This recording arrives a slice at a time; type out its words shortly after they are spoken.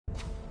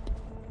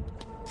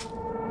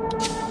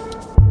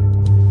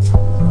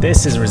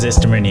This is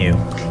Resist and Renew,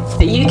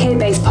 the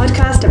UK-based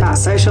podcast about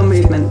social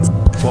movements.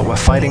 What we're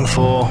fighting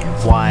for,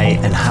 why,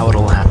 and how it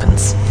all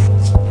happens.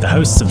 The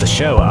hosts of the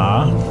show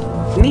are...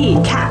 Me,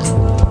 Kat.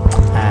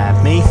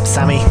 Me,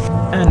 Sammy.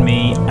 And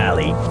me,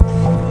 Ali.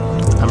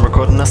 I'm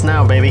recording this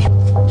now, baby.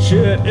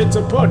 Shit, it's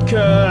a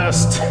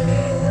podcast!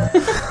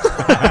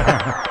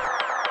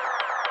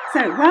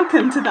 So,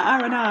 welcome to the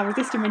R&R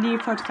Resist and Renew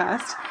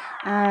podcast.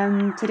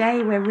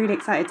 Today we're really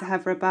excited to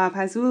have Rabab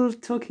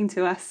Hazul talking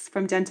to us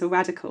from Gentle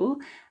Radical.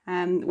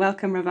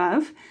 Welcome,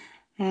 Rabab.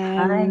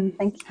 Hi,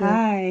 thank you.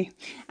 Hi.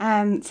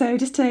 So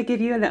just to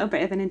give you a little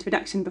bit of an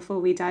introduction before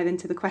we dive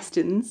into the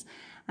questions,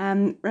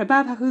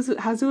 Rabab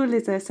Hazul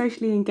is a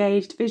socially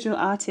engaged visual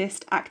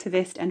artist,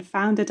 activist and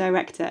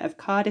founder-director of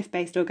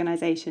Cardiff-based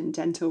organisation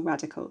Gentle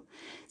Radical,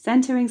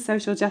 centering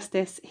social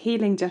justice,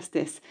 healing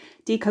justice,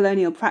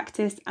 decolonial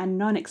practice and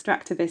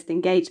non-extractivist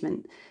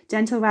engagement.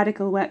 Gentle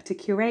Radical work to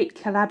curate,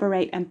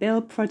 collaborate and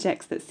build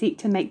projects that seek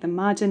to make the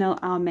marginal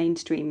our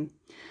mainstream.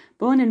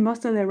 Born in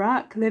Mosul,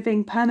 Iraq,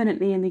 living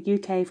permanently in the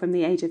UK from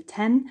the age of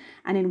 10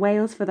 and in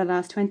Wales for the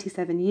last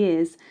 27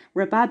 years,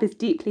 Rabab is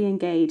deeply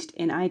engaged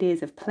in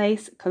ideas of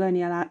place,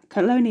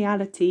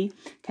 coloniality,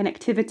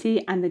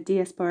 connectivity and the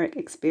diasporic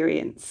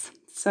experience.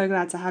 So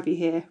glad to have you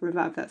here,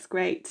 Rabab. That's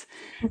great.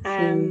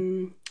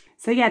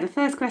 So the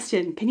first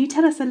question, can you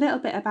tell us a little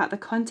bit about the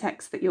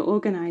context that you're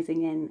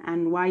organising in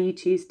and why you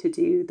choose to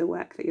do the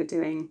work that you're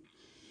doing?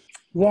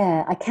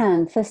 Yeah, I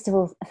can. First of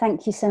all,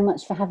 thank you so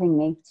much for having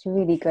me. It's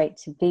really great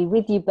to be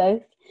with you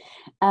both.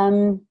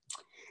 I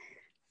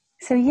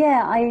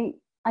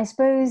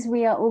suppose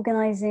we are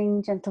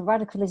organising. Gentle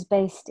Radical is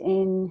based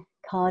in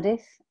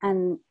Cardiff,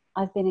 and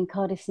I've been in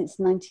Cardiff since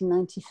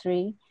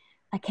 1993.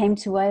 I came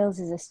to Wales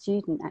as a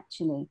student,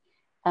 actually,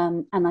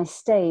 and I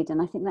stayed.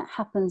 And I think that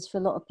happens for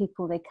a lot of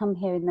people. They come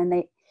here and then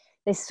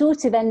they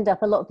sort of end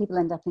up, a lot of people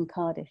end up in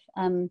Cardiff.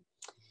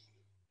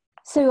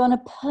 So on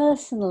a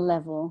personal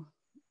level,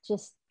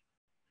 just,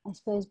 I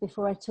suppose,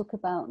 before I talk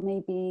about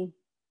maybe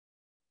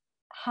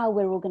how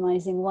we're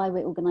organising, why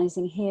we're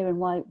organising here and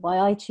why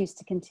I choose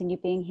to continue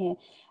being here.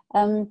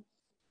 I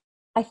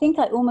think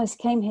I almost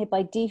came here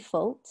by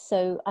default.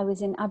 So I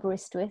was in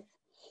Aberystwyth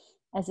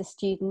as a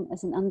student,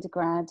 as an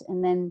undergrad,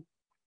 and then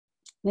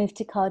moved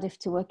to Cardiff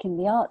to work in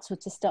the arts or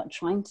to start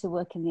trying to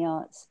work in the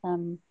arts.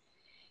 And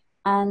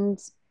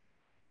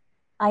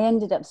I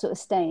ended up sort of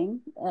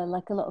staying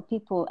like a lot of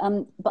people.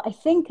 But I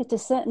think at a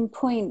certain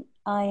point,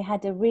 I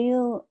had a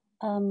real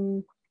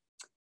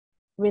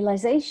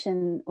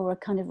realization or a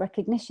kind of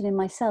recognition in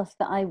myself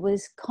that I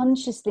was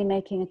consciously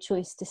making a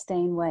choice to stay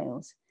in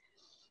Wales.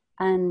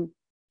 And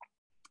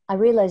I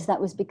realized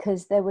that was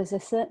because there was a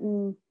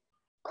certain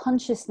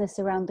consciousness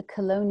around the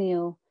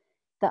colonial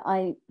that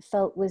I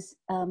felt was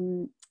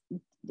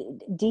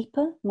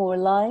deeper, more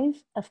alive.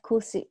 Of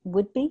course it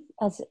would be,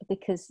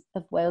 because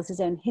of Wales's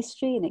own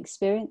history and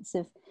experience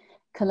of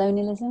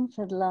colonialism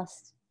for the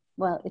last,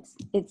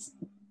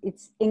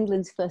 it's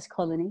England's first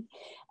colony.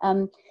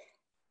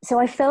 So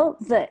I felt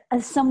that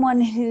as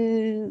someone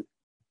who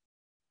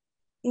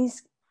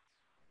is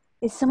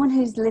someone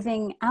who's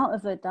living out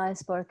of a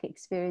diasporic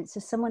experience,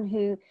 as someone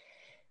who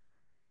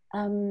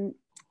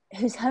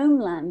whose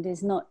homeland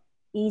is not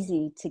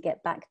easy to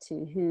get back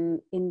to,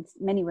 who in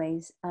many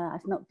ways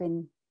I've not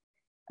been,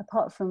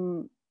 apart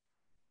from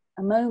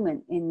a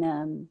moment in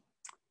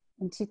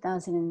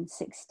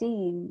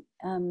 2016,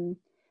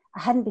 I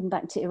hadn't been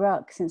back to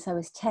Iraq since I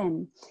was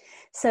 10.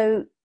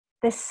 So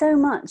there's so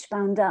much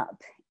bound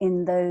up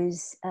in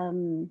those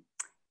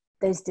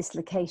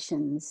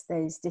dislocations,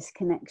 those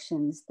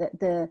disconnections, that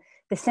the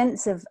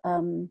sense of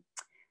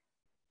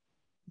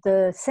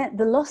the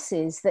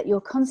losses that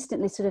you're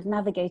constantly sort of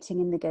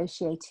navigating and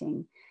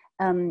negotiating,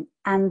 and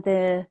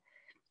I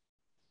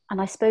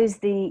suppose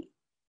the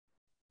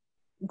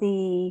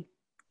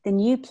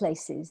new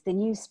places, the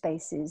new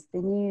spaces,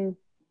 the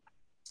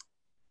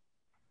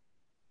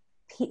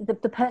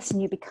person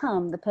you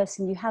become, the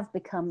person you have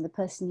become, the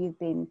person you've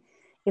been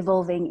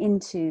evolving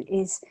into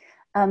is,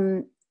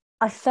 I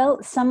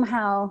felt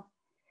somehow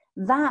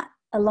that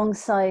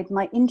alongside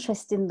my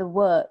interest in the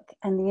work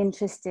and the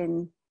interest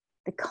in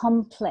the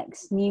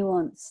complex,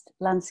 nuanced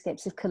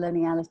landscapes of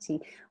coloniality,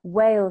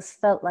 Wales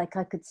felt like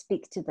I could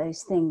speak to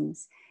those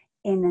things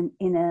in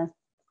a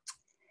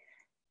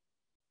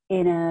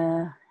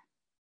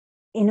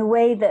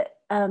way that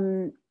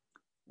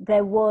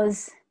there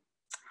was,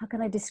 how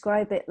can I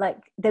describe it? Like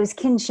there was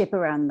kinship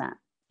around that.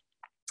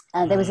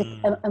 There was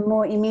a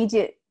more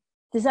immediate,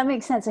 does that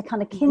make sense? A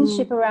kind of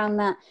kinship around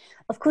that,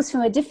 of course,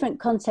 from a different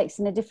context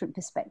and a different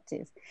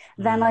perspective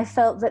than I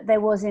felt that there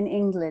was in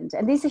England.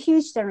 And these are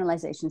huge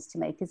generalizations to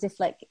make, as if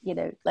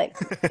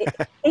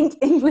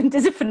England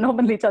is a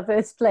phenomenally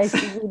diverse place,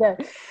 as you know,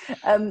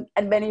 and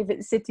many of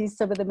its cities,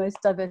 some of the most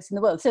diverse in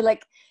the world. So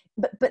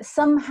but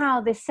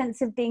somehow this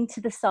sense of being to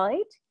the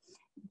side,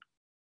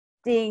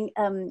 being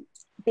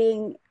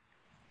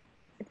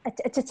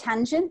at a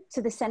tangent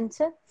to the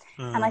center.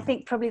 And I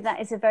think probably that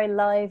is a very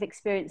live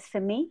experience for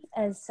me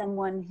as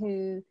someone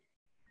who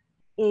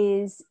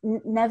is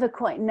never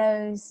quite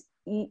knows,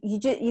 you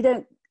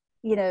don't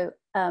you know,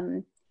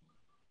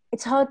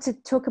 it's hard to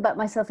talk about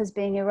myself as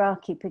being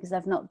Iraqi because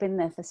I've not been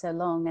there for so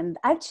long. And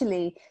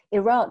actually,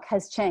 Iraq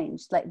has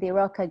changed. Like the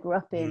Iraq I grew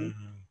up in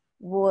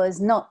was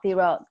not the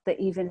Iraq that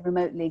even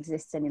remotely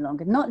exists any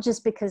longer. Not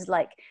just because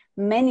like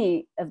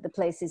many of the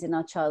places in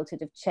our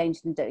childhood have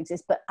changed and don't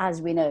exist, but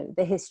as we know,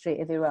 the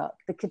history of Iraq,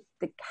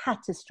 the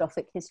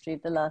catastrophic history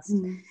of the last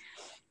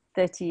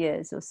 30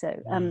 years or so.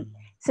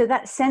 So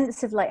that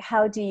sense of like,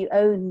 how do you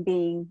own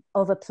being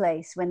of a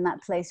place when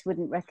that place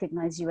wouldn't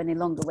recognize you any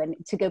longer? When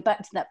to go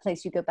back to that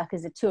place, you go back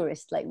as a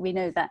tourist, like we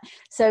know that.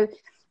 So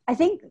I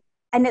think,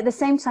 and at the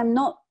same time,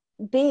 not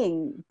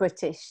being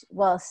British,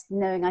 whilst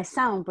knowing I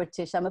sound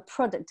British, I'm a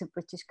product of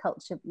British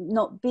culture,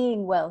 not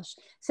being Welsh.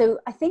 So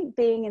I think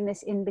being in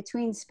this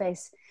in-between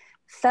space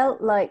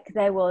felt like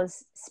there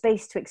was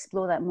space to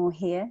explore that more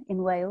here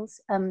in Wales,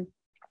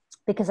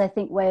 because I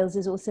think Wales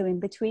is also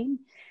in between.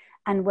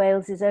 And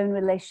Wales's own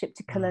relationship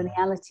to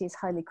coloniality is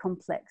highly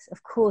complex.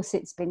 Of course,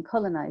 it's been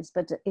colonized,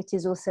 but it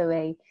is also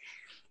a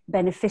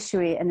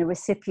beneficiary and a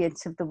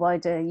recipient of the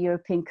wider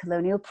European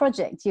colonial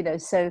project, you know.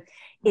 So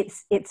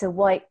it's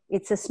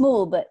a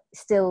small but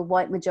still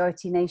white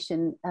majority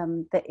nation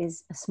that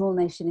is a small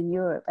nation in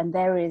Europe. And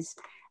there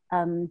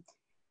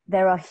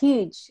are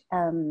huge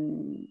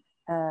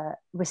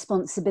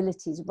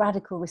responsibilities,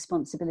 radical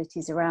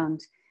responsibilities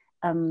around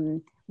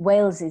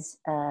Wales's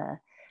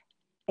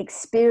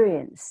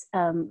experience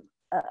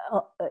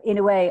in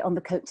a way on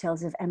the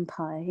coattails of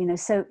empire, you know.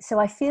 So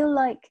I feel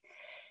like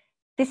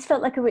this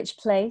felt like a rich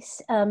place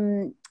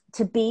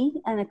to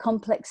be, and a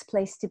complex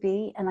place to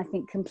be. And I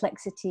think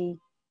complexity,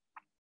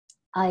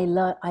 I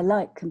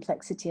like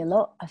complexity a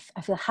lot.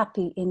 I feel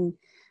happy in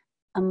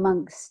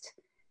amongst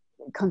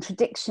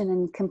contradiction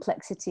and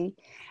complexity.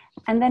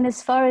 And then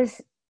as far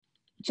as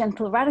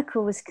Gentle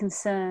Radical was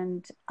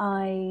concerned,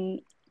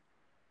 I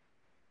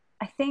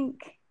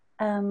think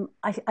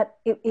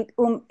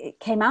it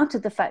came out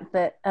of the fact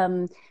that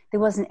there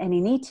wasn't any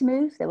need to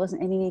move, there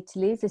wasn't any need to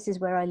leave. This is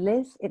where I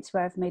live, it's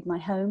where I've made my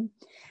home.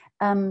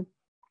 And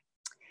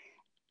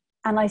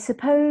I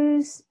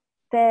suppose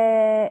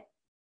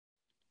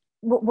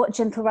what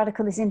Gentle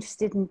Radical is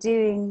interested in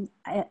doing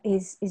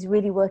is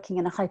really working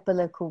in a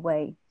hyperlocal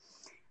way.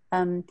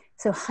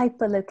 So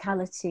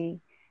hyperlocality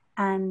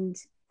and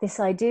this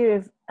idea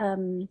of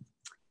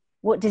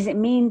what does it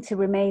mean to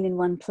remain in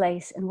one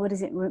place, and what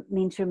does it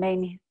mean to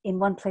remain in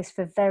one place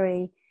for a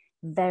very,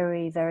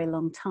 very, very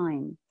long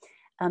time?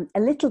 A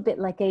little bit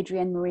like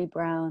Adrienne Marie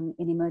Brown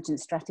in Emergent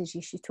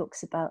Strategy, she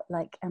talks about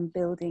like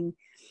building,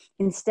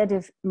 instead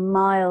of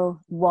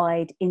mile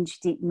wide, inch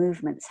deep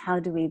movements, how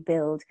do we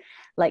build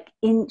like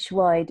inch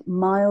wide,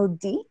 mile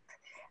deep?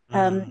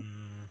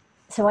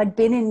 So I'd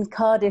been in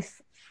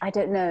Cardiff, I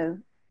don't know,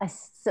 I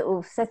sort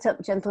of set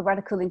up Gentle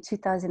Radical in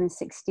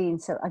 2016.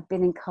 So I've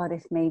been in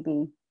Cardiff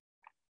maybe,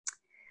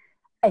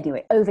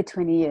 anyway, over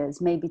 20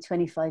 years, maybe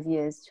 25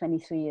 years,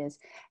 23 years.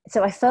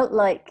 So I felt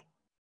like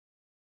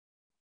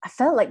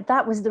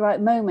that was the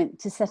right moment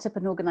to set up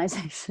an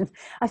organization.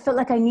 I felt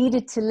like I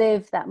needed to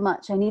live that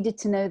much. I needed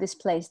to know this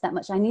place that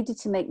much. I needed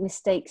to make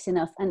mistakes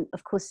enough. And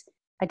of course,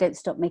 I don't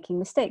stop making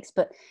mistakes,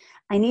 but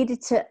I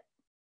needed to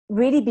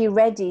really be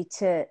ready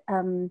to,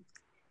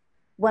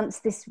 once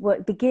this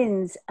work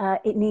begins,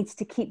 it needs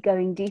to keep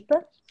going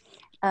deeper.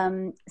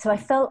 So I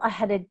felt I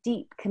had a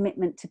deep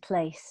commitment to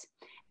place.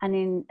 And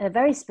in a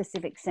very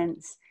specific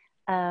sense,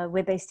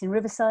 we're based in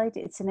Riverside.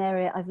 It's an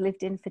area I've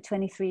lived in for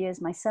 23 years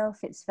myself.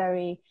 It's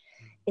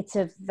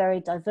a very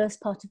diverse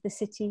part of the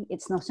city.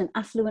 It's not an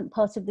affluent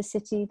part of the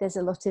city. There's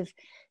a lot of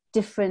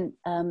different,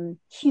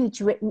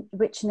 huge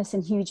richness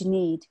and huge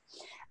need.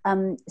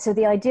 So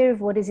the idea of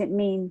what does it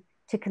mean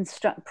to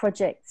construct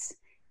projects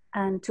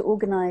and to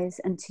organize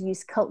and to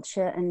use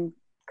culture and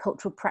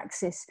cultural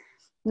praxis,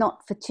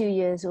 not for 2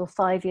 years or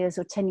 5 years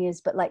or 10 years,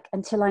 but like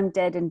until I'm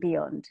dead and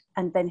beyond.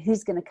 And then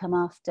who's going to come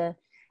after,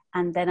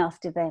 and then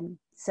after them.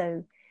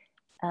 So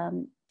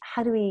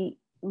how do we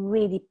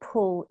really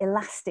pull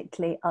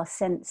elastically our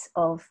sense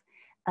of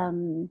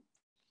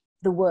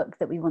the work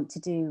that we want to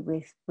do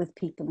with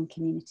people and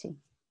community?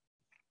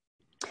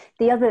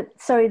 The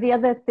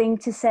other thing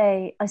to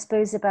say, I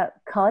suppose, about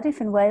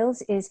Cardiff and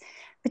Wales is,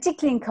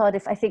 particularly in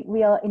Cardiff, I think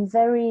we are in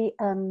very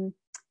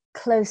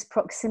close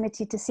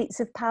proximity to seats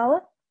of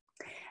power,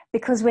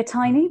 because we're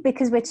tiny,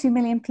 because we're 2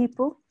 million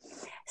people.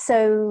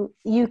 So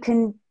you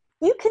can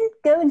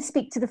go and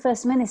speak to the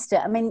First Minister.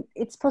 I mean,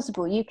 it's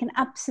possible. You can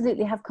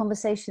absolutely have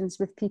conversations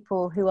with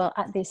people who are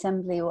at the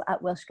Assembly or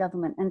at Welsh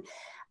Government. And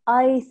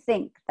I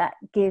think that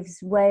gives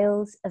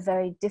Wales a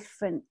very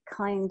different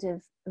kind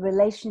of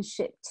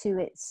relationship to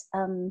its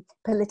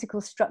political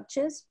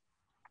structures.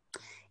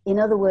 In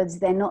other words,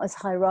 they're not as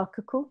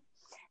hierarchical.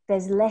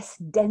 There's less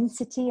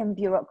density and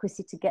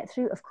bureaucracy to get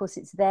through. Of course,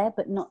 it's there,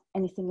 but not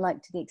anything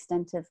like to the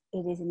extent of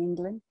it is in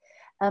England.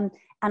 And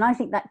I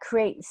think that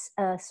creates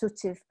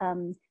sort of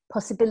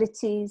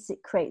possibilities.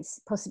 It creates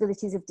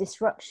possibilities of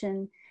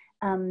disruption,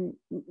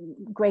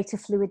 greater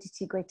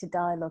fluidity, greater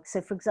dialogue.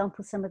 So, for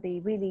example, some of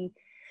the really,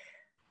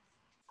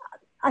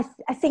 I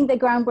think they're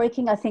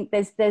groundbreaking. I think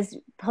there's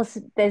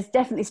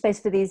definitely space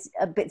for these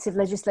bits of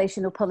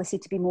legislation or policy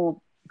to be more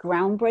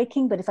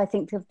groundbreaking. But if I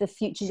think of the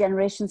Future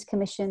Generations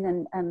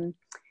Commission and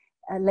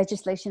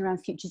legislation around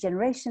future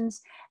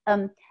generations,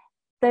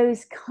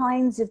 those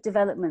kinds of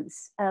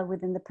developments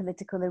within the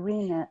political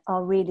arena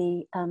are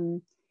really,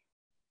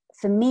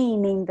 for me,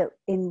 mean that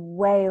in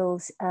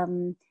Wales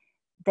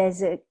there's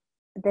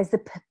the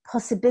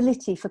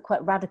possibility for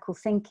quite radical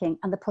thinking,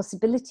 and the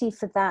possibility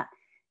for that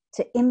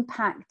to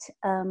impact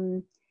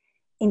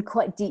in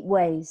quite deep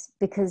ways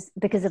because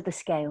of the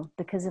scale,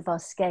 because of our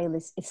scale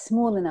is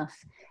small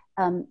enough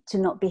to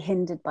not be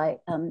hindered by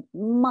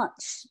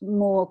much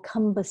more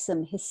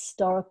cumbersome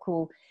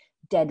historical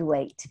dead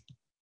weight.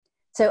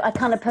 So I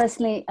kind of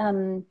personally,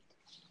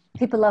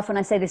 people laugh when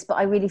I say this, but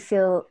I really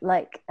feel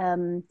like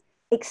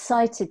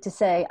excited to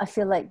say, I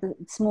feel like the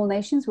small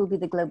nations will be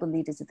the global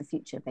leaders of the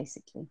future,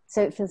 basically.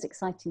 So it feels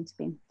exciting to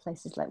be in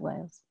places like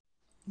Wales.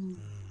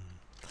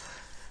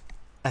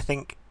 I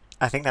think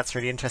that's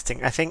really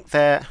interesting. I think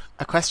a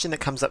question that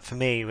comes up for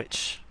me,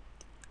 which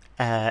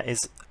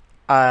is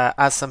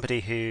as somebody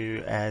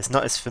who is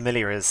not as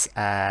familiar as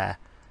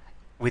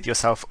with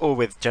yourself or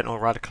with Gentle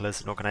Radical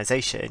as an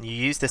organisation, you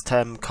use this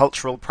term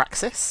cultural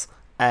praxis,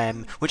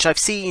 which I've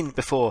seen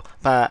before,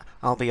 but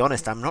I'll be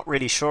honest, I'm not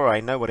really sure I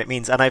know what it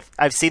means. And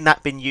I've seen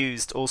that been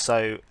used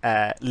also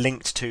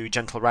linked to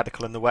Gentle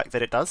Radical and the work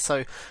that it does.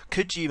 So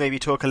could you maybe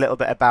talk a little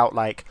bit about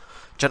like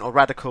Gentle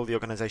Radical, the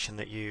organisation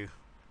that you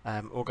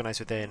organise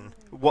within,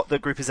 what the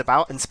group is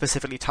about, and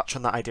specifically touch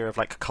on that idea of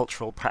like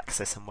cultural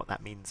praxis and what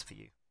that means for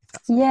you?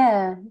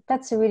 Yeah,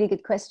 that's a really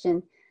good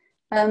question.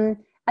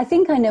 I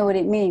think I know what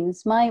it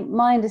means. My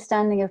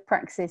understanding of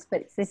praxis,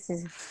 but this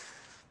is a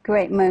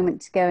great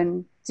moment to go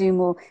and do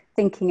more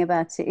thinking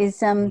about it,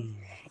 is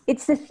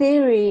it's the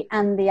theory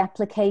and the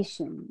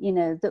application. You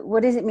know, that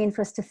what does it mean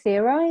for us to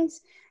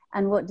theorize,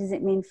 and what does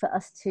it mean for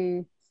us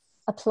to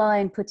apply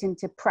and put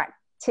into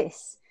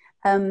practice?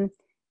 And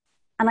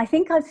I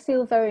think I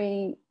feel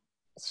very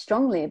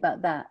strongly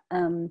about that,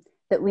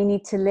 that we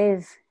need to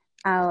live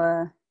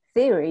our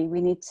theory.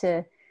 We need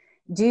to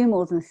do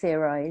more than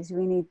theorize.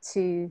 We need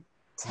to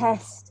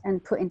test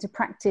and put into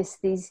practice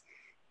these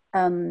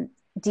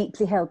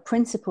deeply held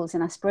principles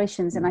and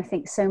aspirations. And I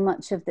think so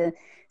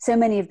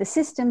many of the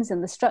systems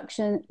and the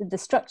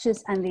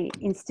structures and the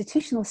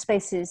institutional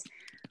spaces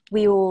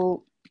we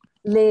all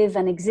live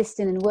and exist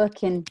in and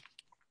work in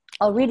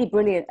are really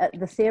brilliant at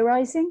the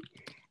theorizing,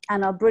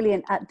 and are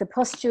brilliant at the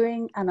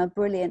posturing, and are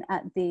brilliant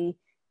at the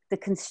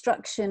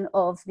construction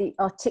of the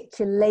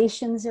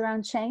articulations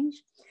around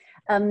change.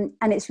 And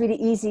it's really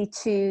easy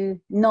to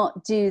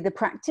not do the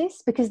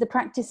practice, because the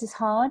practice is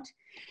hard.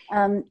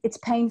 It's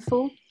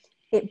painful.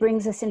 It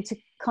brings us into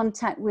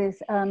contact with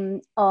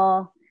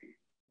our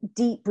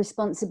deep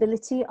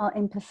responsibility, our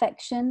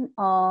imperfection,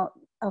 our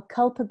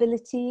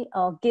culpability,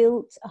 our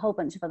guilt, a whole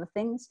bunch of other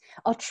things,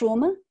 our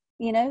trauma,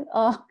 you know,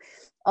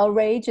 our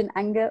rage and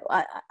anger.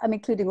 I'm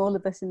including all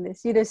of us in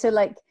this, you know. So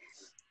like,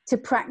 to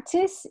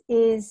practice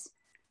is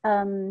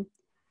to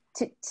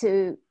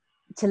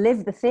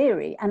live the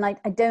theory. And I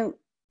don't,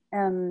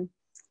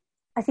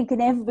 I think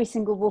in every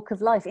single walk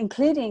of life,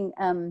 including,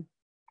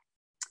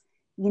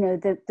 you know,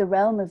 the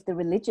realm of the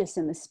religious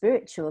and the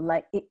spiritual,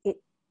 like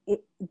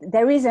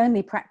there is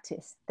only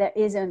practice. There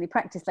is only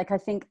practice. Like, I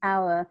think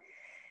the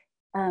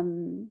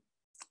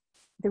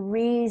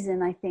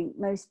reason I think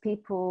most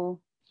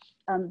people,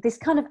 this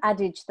kind of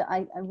adage that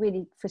I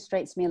really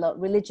frustrates me a lot,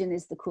 religion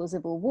is the cause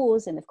of all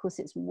wars. And of course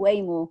it's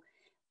way more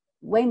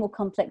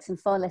complex and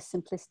far less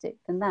simplistic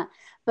than that.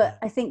 But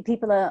I think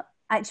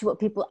what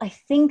people I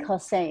think are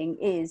saying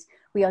is,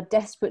 we are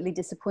desperately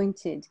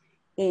disappointed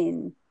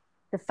in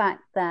the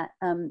fact that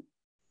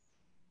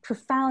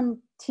profound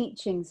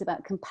teachings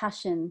about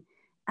compassion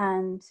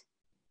and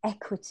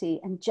equity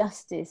and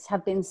justice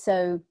have been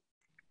so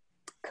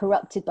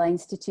corrupted by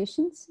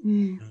institutions,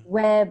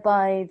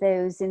 whereby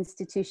those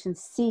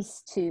institutions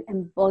cease to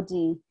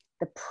embody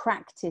the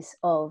practice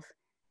of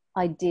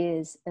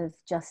ideas of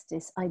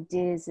justice,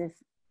 ideas of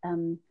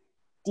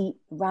deep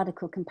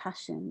radical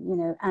compassion, you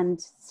know,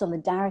 and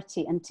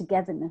solidarity and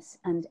togetherness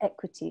and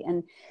equity.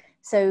 And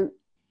so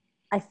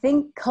I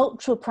think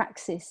cultural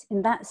praxis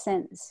in that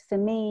sense, for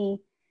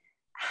me,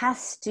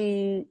 has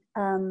to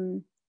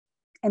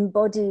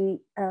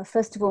embody,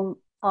 first of all,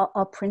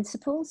 our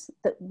principles,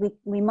 that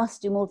we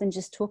must do more than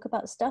just talk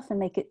about stuff and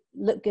make it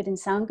look good and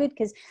sound good,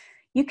 because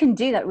you can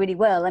do that really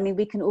well. I mean,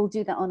 we can all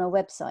do that on our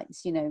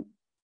websites, you know.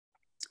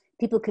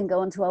 People can go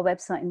onto our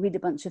website and read a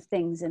bunch of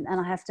things, and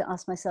I have to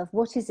ask myself,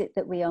 what is it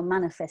that we are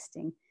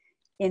manifesting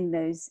in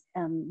those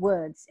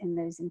words, in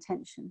those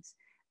intentions?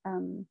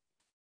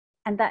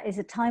 And that is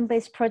a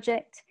time-based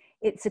project.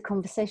 It's a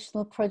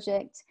conversational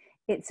project.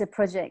 It's a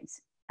project.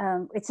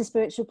 It's a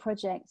spiritual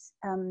project.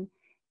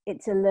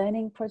 It's a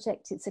learning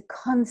project. It's a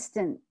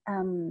constant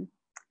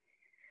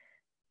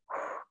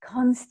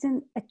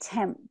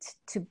attempt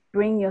to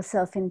bring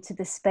yourself into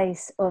the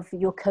space of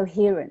your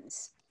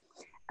coherence.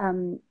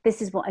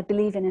 This is what I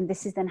believe in, and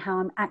this is then how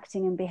I'm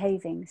acting and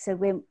behaving. So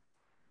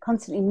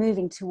constantly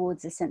moving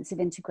towards a sense of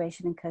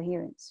integration and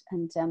coherence,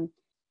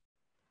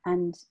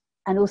 and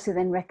also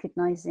then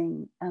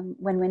recognizing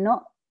when we're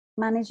not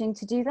managing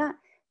to do that,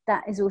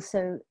 that is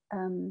also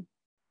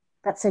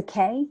that's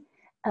okay.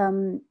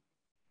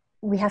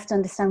 We have to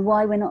understand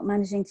why we're not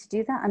managing to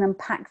do that and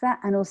unpack that,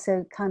 and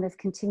also kind of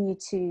continue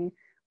to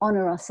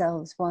honor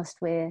ourselves whilst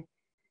we're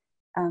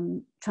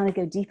trying to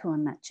go deeper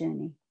on that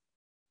journey.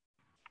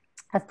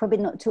 I've probably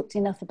not talked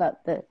enough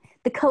about the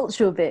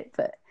cultural bit,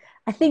 but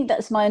I think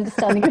that's my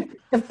understanding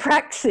of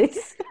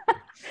praxis.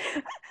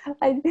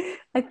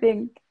 I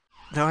think.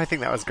 No, I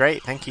think that was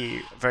great. Thank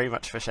you very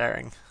much for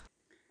sharing.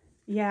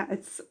 Yeah,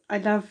 I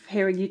love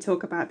hearing you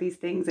talk about these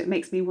things. It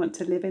makes me want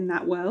to live in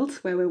that world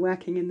where we're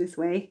working in this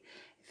way.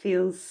 It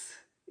feels,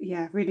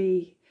 yeah,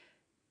 really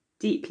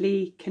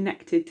deeply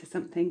connected to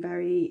something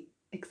very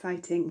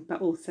exciting,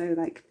 but also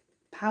like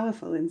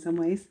powerful in some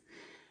ways.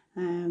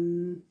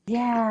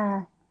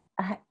 Yeah.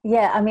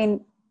 I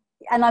mean,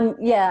 and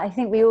I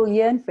think we all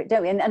yearn for it,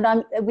 don't we?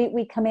 And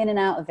we come in and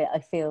out of it. I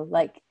feel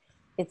like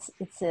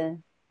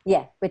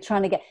we're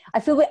trying to get, I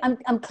feel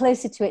I'm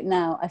closer to it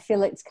now. I feel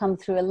like it's come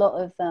through a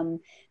lot of,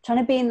 trying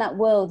to be in that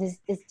world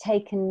has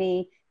taken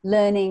me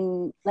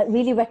learning, like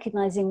really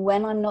recognizing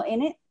when I'm not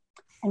in it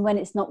and when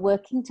it's not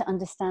working, to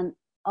understand,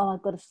 oh,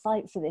 I've got to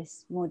fight for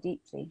this more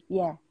deeply.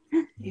 Yeah.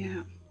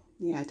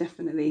 Yeah,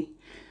 definitely.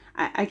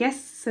 I guess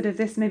sort of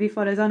this maybe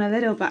follows on a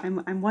little, but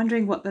I'm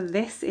wondering what the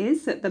this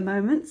is at the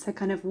moment. So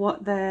kind of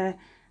what the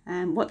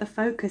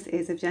focus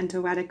is of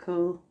Gentle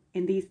Radical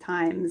in these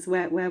times,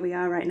 where we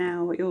are right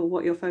now,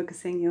 what you're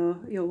focusing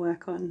your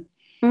work on.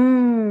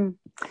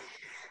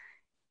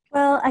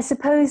 Well, I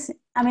suppose,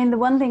 I mean, the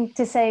one thing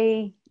to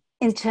say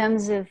in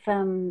terms of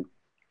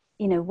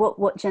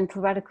what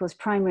Gentle Radical's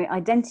primary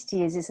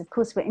identity is of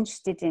course we're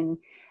interested in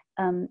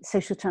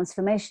social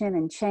transformation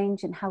and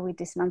change, and how we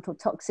dismantle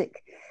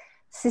toxic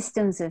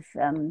systems of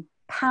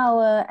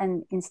power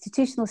and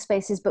institutional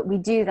spaces, but we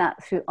do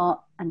that through art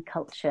and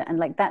culture, and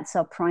like that's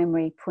our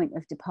primary point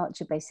of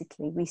departure.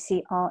 Basically, we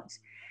see art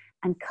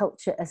and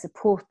culture as a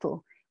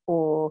portal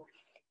or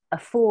a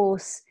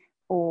force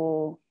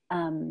or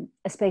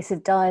a space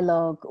of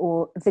dialogue,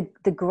 or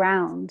the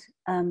ground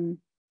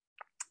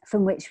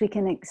from which we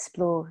can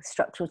explore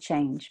structural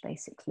change,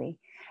 basically.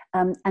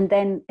 And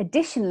then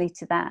additionally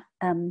to that,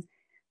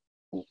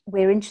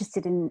 we're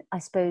interested in, I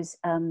suppose,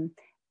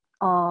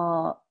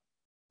 our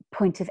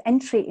point of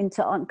entry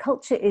into art and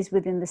culture is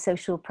within the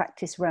social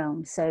practice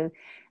realm. So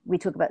we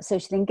talk about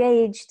socially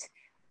engaged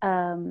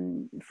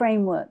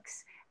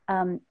frameworks.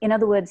 In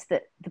other words,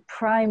 that the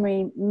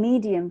primary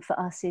medium for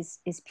us is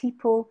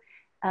people,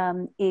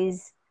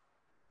 it's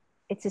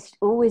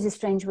always a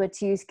strange word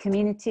to use,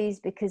 communities,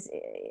 because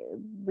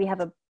we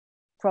have a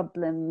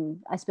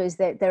problem. I suppose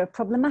there are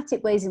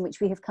problematic ways in which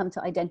we have come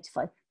to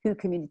identify who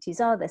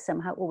communities are. They're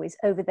somehow always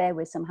over there.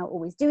 We're somehow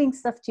always doing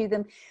stuff to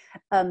them.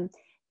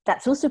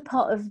 That's also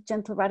part of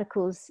Gentle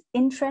Radical's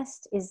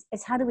interest, is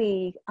how do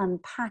we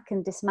unpack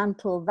and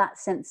dismantle that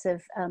sense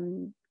of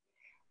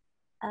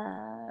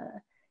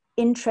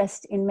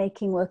interest in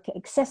making work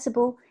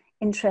accessible,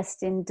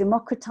 interest in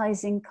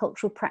democratizing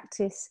cultural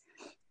practice,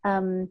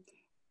 and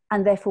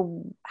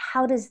therefore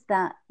how does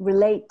that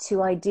relate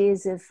to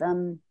ideas of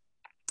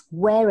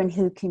where and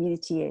who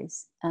community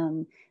is,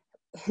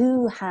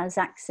 who has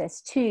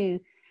access to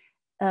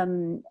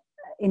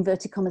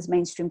inverted commas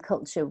mainstream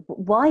culture.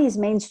 Why is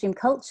mainstream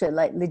culture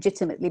like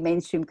legitimately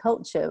mainstream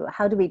culture?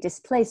 How do we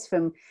displace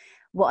from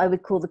what I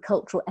would call the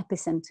cultural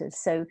epicenters?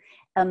 So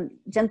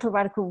Gentle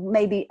Radical,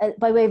 maybe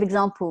by way of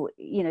example,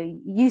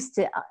 used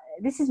to,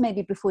 this is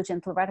maybe before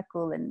Gentle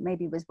Radical, and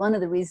maybe was one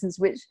of the reasons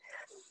which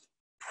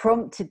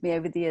prompted me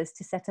over the years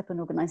to set up an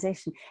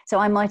organization. So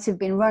I might have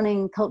been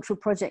running cultural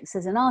projects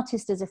as an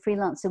artist, as a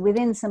freelancer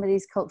within some of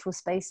these cultural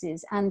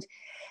spaces, and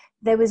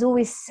there was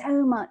always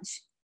so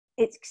much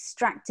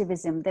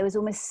extractivism. There was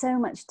almost so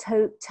much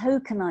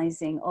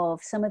tokenizing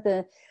of some of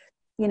the,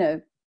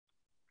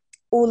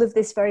 all of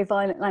this very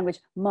violent language,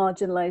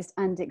 marginalized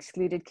and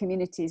excluded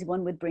communities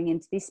one would bring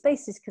into these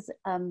spaces, because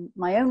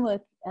my own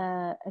work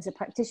as a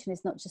practitioner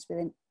is not just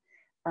within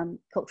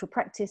cultural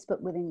practice,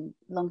 but within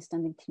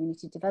long-standing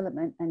community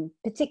development, and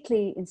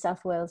particularly in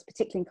South Wales,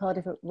 particularly in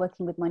Cardiff,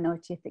 working with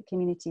minority ethnic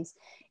communities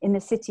in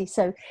the city.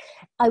 So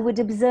I would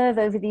observe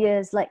over the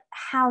years like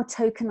how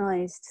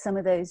tokenized some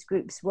of those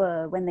groups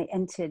were when they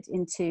entered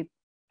into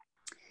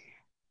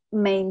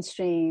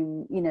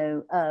mainstream,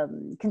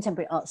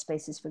 contemporary art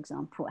spaces, for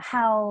example,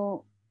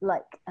 how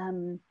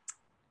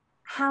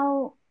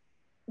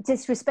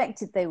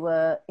disrespected they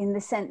were, in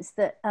the sense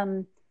that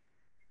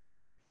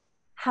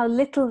how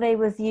little they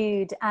were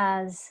viewed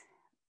as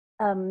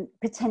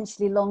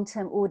potentially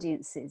long-term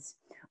audiences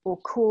or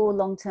core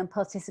long-term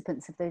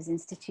participants of those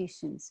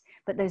institutions.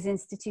 But those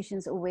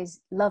institutions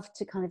always loved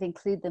to kind of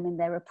include them in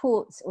their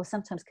reports, or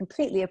sometimes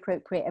completely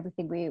appropriate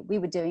everything we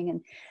were doing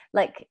and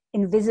like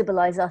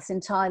invisibilize us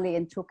entirely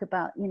and talk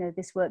about,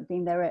 this work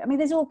being their own. I mean,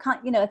 there's all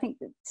kind, I think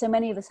that so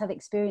many of us have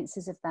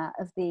experiences of that,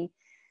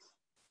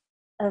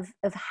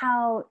 of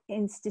how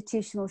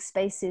institutional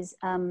spaces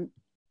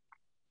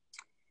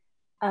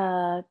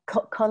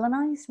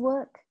colonize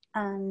work,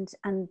 and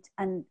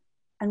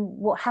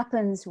what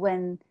happens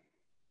when,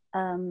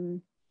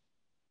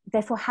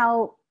 therefore,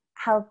 how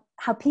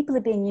people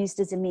are being used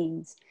as a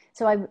means.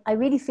 So I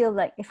really feel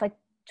like if I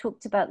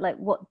talked about like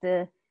what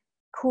the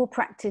core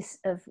practice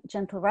of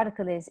Gentle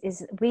Radical is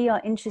we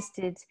are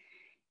interested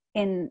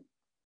in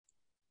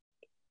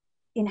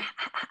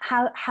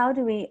how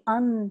do we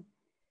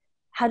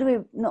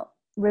not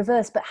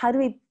reverse, but how do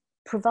we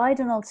provide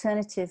an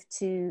alternative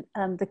to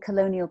the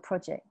colonial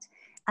project,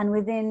 and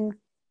within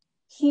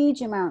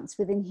huge amounts,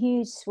 within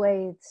huge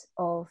swathes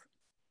of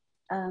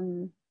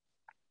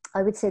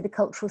I would say the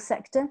cultural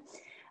sector,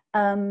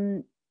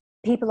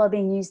 people are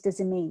being used as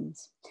a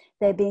means.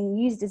 They're being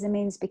used as a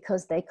means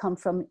because they come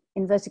from,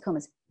 inverted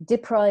commas,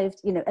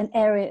 deprived, an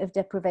area of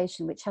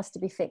deprivation which has to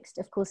be fixed.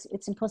 Of course,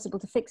 it's impossible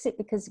to fix it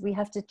because we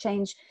have to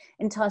change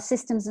entire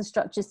systems and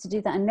structures to do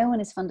that, and no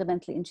one is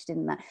fundamentally interested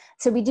in that.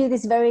 So we do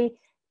this very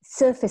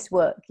surface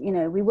work.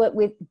 We work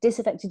with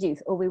disaffected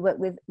youth, or we work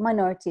with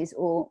minorities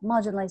or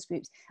marginalized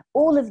groups.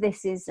 All of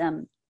this is,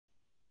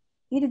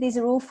 these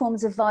are all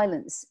forms of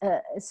violence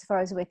as far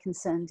as we're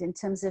concerned, in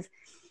terms of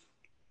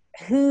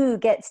who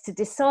gets to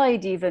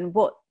decide even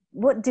what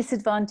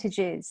disadvantage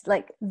is.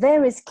 Like,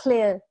 there is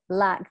clear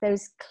lack, there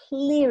is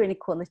clear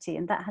inequality,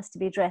 and that has to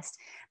be addressed.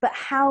 But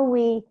how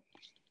we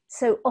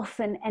so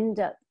often end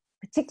up,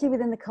 particularly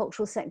within the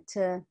cultural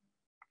sector,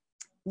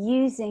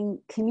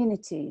 using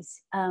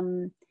communities,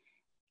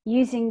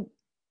 using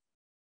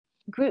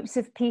groups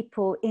of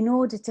people in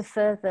order to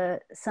further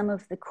some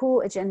of the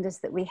core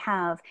agendas that we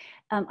have.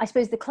 I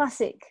suppose the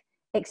classic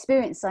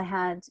experience I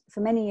had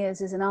for many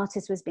years as an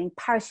artist was being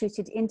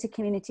parachuted into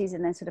communities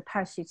and then sort of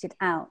parachuted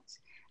out.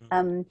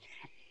 And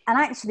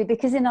actually,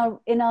 because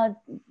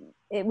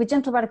with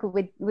Gentle Radical,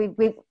 we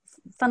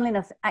funnily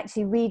enough,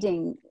 actually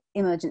reading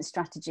Emergent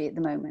Strategy at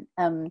the moment.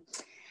 And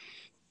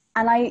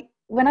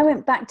when I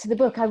went back to the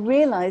book, I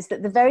realized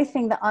that the very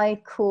thing that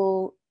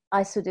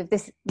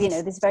this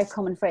very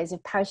common phrase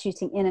of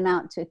parachuting in and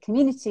out to a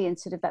community and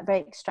sort of that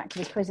very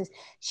extractivist process,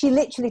 she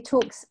literally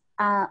talks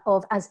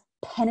of as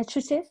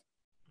penetrative.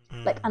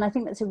 And I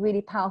think that's a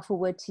really powerful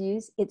word to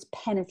use. It's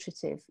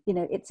penetrative.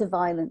 It's a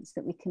violence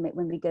that we commit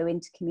when we go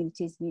into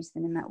communities and use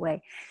them in that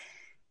way.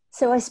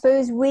 So I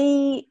suppose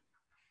we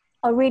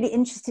are really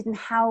interested in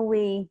how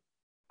do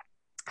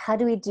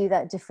we do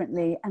that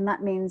differently? And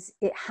that means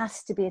it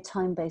has to be a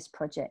time-based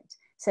project.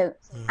 So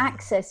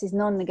access is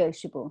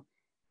non-negotiable.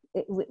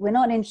 We're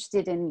not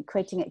interested in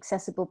creating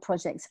accessible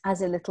projects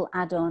as a little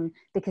add-on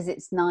because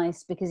it's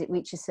nice, because it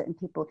reaches certain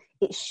people.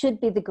 It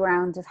should be the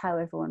ground of how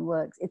everyone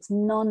works. It's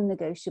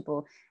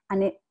non-negotiable.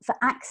 And for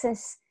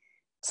access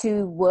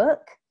to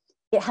work,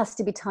 it has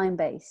to be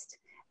time-based.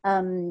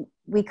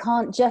 We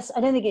can't just,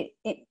 I think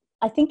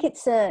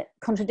it's a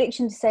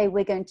contradiction to say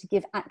we're going to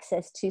give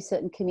access to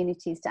certain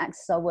communities to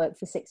access our work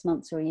for 6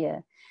 months or a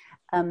year.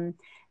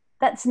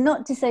 That's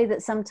not to say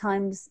that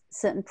sometimes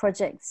certain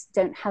projects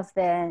don't have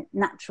their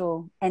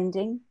natural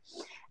ending.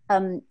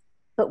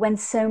 But when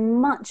so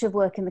much of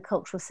work in the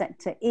cultural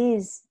sector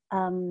is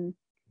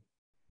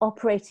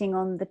operating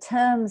on the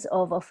terms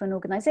of often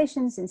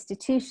organizations,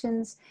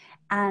 institutions,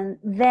 and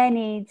their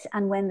needs,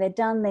 and when they're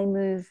done, they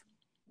move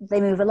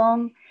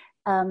along.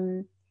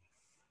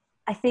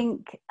 I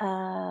think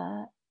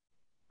our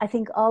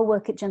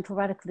work at Gentle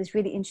Radical is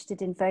really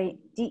interested in very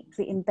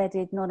deeply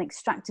embedded,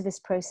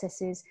 non-extractivist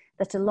processes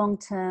that are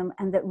long-term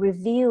and that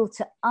reveal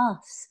to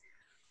us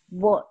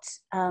what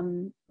our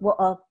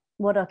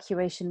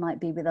curation might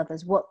be with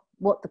others, what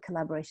the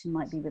collaboration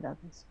might be with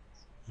others.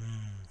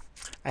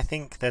 I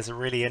think there's a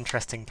really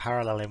interesting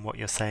parallel in what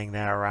you're saying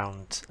there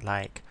around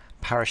like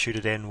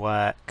parachuted in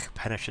work,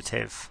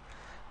 penetrative,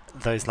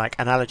 those like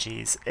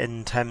analogies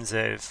in terms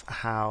of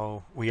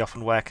how we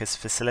often work as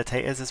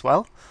facilitators as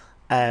well.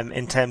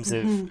 In terms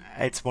of,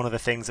 it's one of the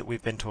things that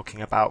we've been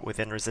talking about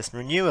within Resist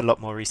and Renew a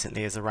lot more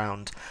recently is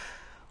around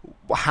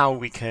how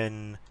we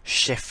can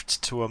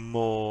shift to a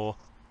more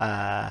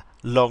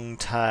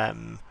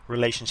long-term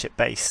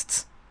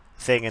relationship-based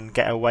thing and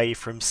get away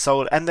from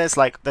and there's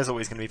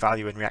always going to be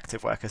value in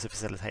reactive work as a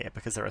facilitator,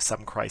 because there are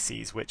some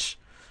crises which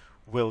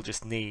will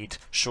just need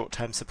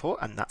short-term support,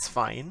 and that's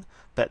fine,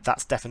 but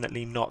that's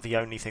definitely not the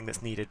only thing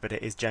that's needed, but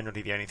it is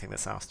generally the only thing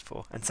that's asked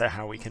for. And so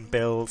how we can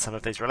build some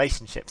of those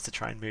relationships to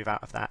try and move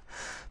out of that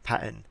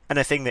pattern. And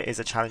a thing that is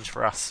a challenge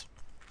for us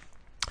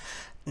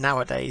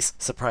nowadays,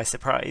 surprise,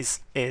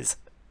 surprise, is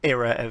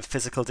era of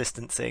physical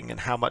distancing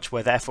and how much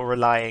we're therefore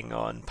relying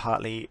on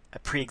partly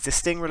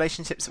pre-existing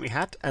relationships that we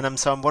had. And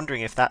so I'm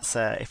wondering if that's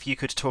if you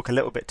could talk a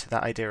little bit to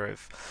that idea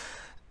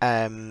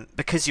of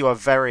because you are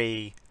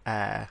very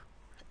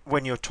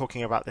when you're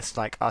talking about this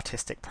like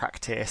artistic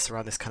practice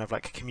around this kind of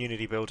like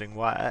community building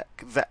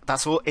work,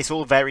 it's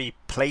all very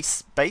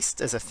place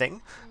based as a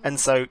thing. And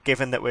so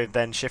given that we're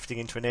then shifting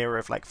into an era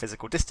of like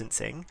physical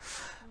distancing,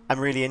 I'm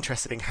really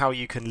interested in how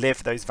you can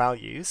live those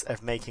values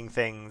of making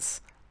things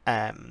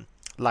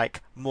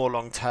like more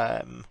long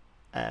term,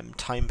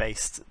 time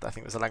based, I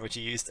think was the language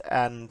you used,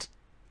 and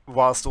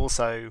whilst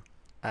also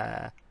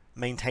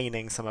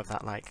maintaining some of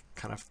that like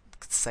kind of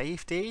like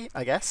safety,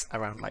 I guess,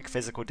 around like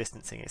physical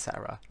distancing,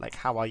 etc. Like,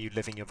 how are you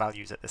living your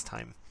values at this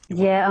time?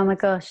 Yeah, oh my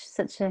gosh,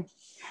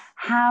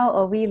 how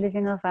are we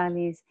living our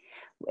values?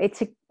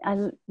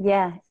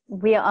 Yeah,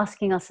 we are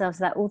asking ourselves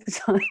that all the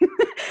time.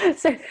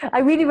 So I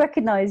really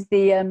recognize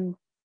the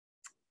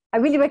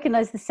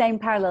same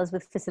parallels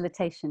with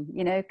facilitation,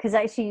 because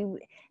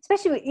actually,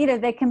 especially,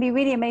 there can be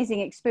really amazing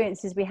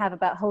experiences we have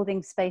about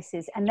holding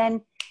spaces, and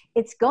then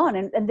it's gone,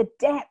 and the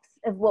depth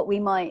of what we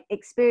might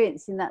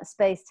experience in that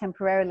space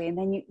temporarily. And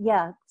then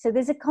so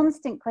there's a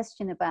constant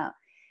question about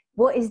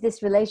what is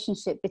this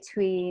relationship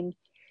between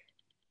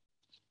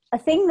a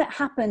thing that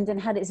happened and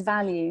had its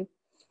value,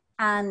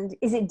 and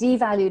is it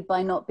devalued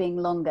by not being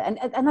longer? And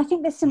I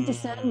think there's some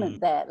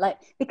discernment there, like,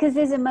 because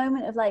there's a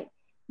moment of like,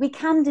 we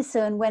can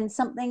discern when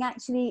something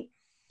actually,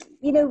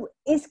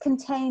 is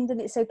contained and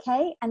it's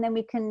okay, and then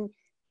we can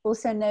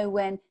also know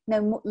when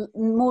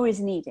more is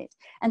needed.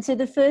 And so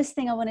the first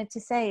thing I wanted to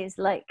say is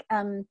like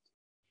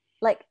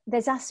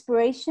there's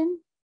aspiration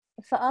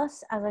for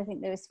us, as I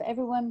think there is for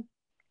everyone,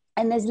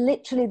 and there's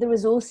literally the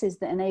resources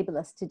that enable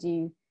us to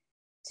do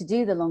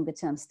the longer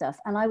term stuff.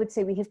 And I would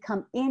say we have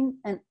come in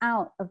and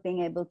out of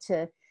being able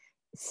to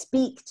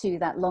speak to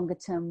that longer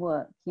term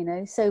work,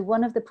 So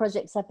one of the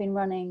projects I've been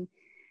running,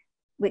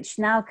 which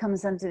now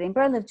comes under the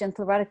umbrella of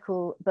Gentle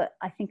Radical, but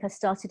I think I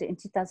started it in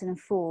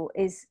 2004,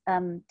 is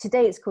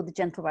today it's called the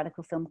Gentle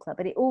Radical Film Club,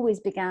 but it always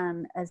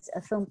began as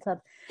a film club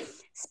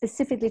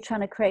specifically trying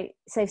to create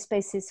safe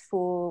spaces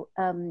for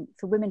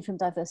women from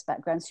diverse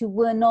backgrounds who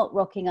were not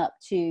rocking up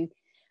to,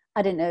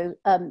 I don't know,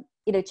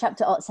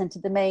 Chapter Art Centre,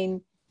 the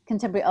main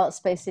contemporary art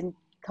space in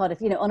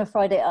Cardiff, on a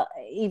Friday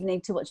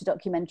evening to watch a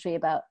documentary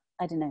about,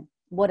 I don't know,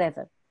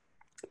 whatever.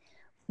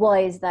 Why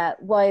is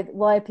that? Why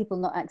are people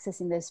not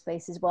accessing those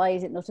spaces? Why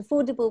is it not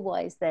affordable?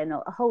 Why is there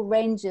not a whole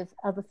range of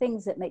other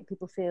things that make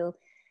people feel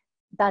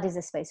that is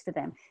a space for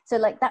them? So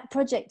like that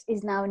project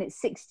is now in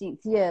its 16th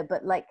year,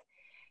 but like,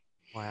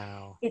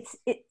 wow, it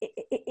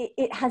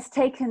has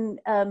taken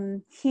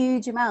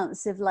huge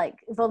amounts of like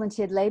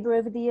volunteered labor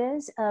over the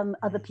years,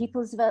 other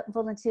people's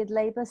volunteered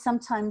labor.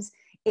 Sometimes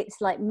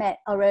it's like met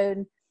our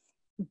own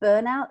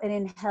burnout and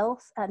in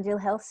health and ill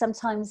health.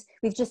 Sometimes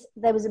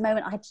there was a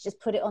moment I had to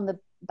just put it on the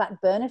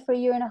back burner for a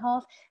year and a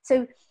half.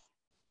 So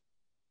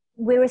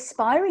we're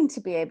aspiring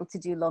to be able to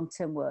do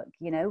long-term work,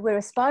 we're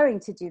aspiring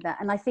to do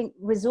that. And I think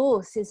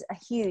resource is a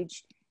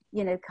huge,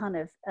 kind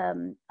of,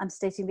 I'm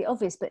stating the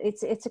obvious, but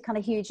it's a kind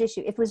of huge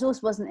issue. If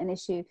resource wasn't an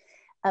issue,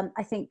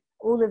 I think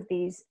all of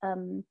these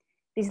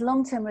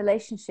long-term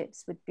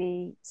relationships would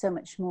be so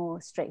much more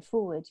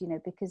straightforward,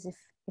 because if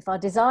our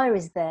desire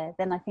is there,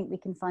 then I think we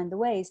can find the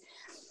ways.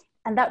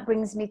 And that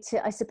brings me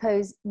to, I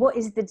suppose,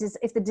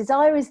 if the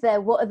desire is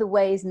there, what are the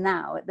ways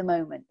now at the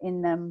moment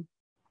in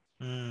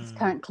this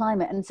current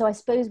climate? And so I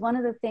suppose one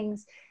of the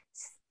things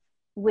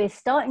we're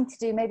starting to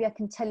do, maybe I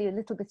can tell you a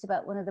little bit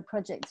about one of the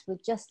projects we're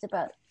just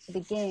about to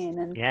begin.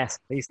 And yes,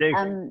 please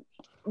do.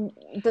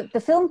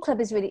 The film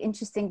club is really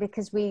interesting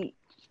because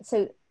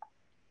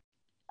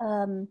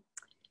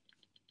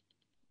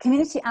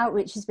community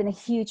outreach has been a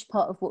huge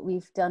part of what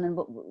we've done and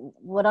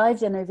what I've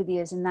done over the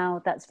years, and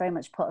now that's very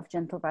much part of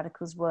Gentle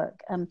Radical's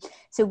work.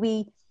 So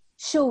we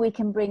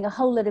can bring a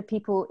whole lot of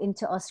people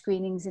into our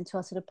screenings, into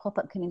our sort of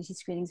pop-up community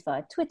screenings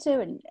via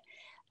Twitter and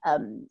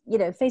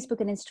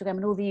Facebook and Instagram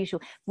and all the usual.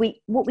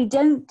 What we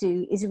don't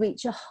do is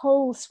reach a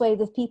whole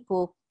swathe of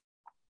people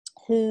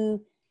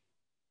who,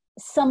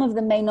 some of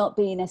them may not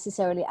be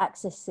necessarily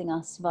accessing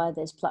us via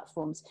those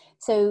platforms.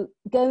 So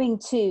going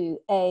to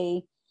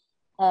a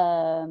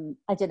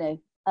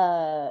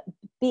BAME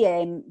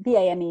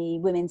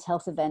women's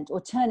health event,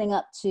 or turning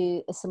up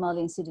to a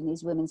Somali and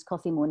Sudanese women's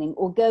coffee morning,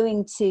 or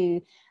going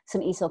to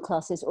some ESOL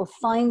classes, or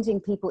finding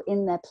people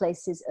in their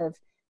places of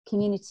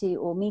community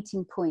or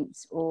meeting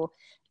points, or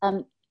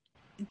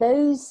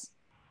those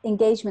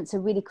engagements are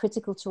really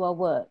critical to our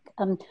work.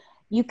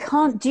 You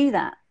can't do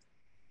that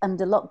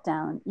under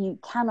lockdown. You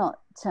cannot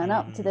turn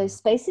up to those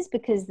spaces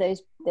because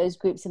those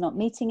groups are not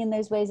meeting in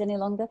those ways any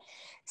longer.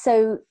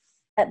 So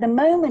at the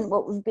moment,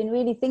 what we've been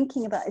really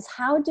thinking about is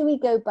how do we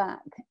go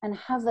back and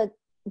have a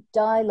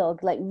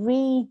dialogue, like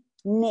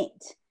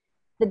re-knit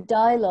the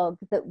dialogue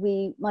that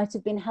we might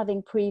have been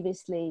having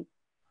previously,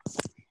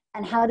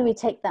 and how do we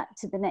take that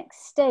to the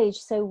next stage?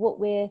 So what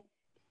we're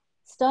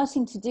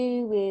starting to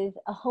do with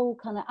a whole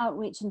kind of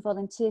outreach and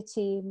volunteer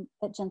team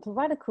at Gentle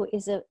Radical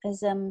is a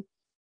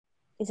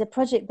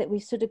project that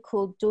we've sort of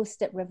called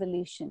Doorstep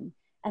Revolution.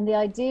 And the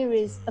idea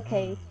is,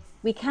 okay,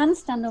 we can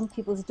stand on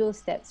people's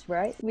doorsteps,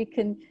 right? We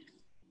can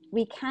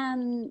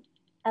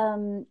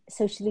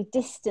socially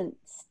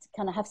distanced,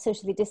 kind of have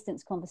socially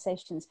distanced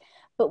conversations.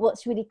 But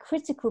what's really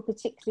critical,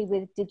 particularly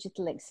with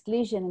digital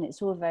exclusion, and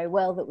it's all very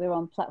well that we're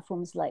on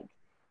platforms like,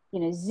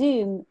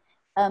 Zoom,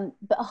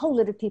 but a whole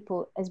lot of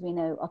people, as we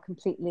know, are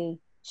completely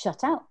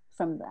shut out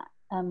from that.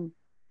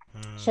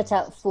 Shut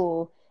out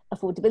for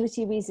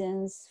affordability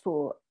reasons,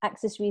 for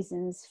access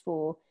reasons,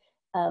 for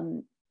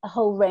a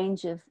whole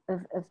range of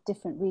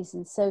different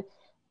reasons. So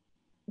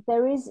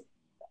there is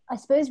I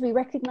suppose we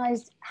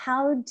recognized,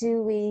 how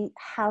do we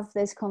have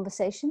those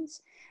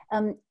conversations?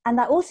 And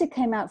that also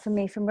came out for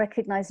me from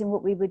recognizing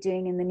what we were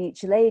doing in the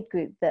mutual aid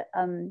group that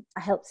I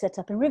helped set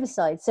up in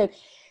Riverside. So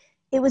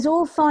it was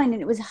all fine,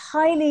 and it was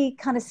highly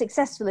kind of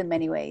successful in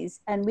many ways,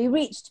 and we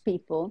reached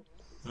people.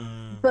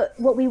 But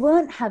what we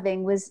weren't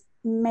having was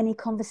many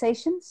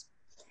conversations.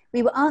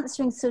 We were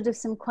answering sort of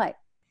some quite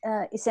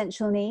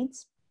essential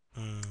needs,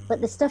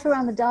 but the stuff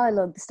around the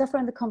dialogue, the stuff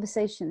around the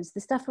conversations,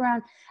 the stuff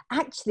around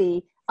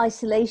actually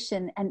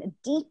isolation and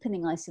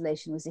deepening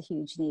isolation was a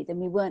huge need, and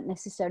we weren't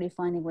necessarily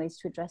finding ways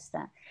to address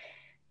that.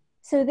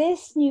 So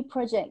this new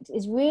project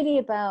is really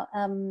about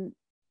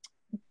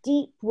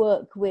deep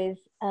work with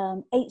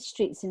 8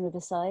 streets in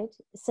Riverside.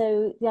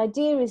 So the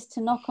idea is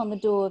to knock on the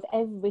door of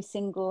every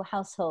single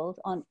household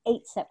on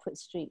 8 separate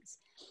streets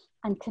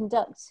and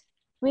conduct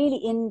really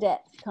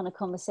in-depth kind of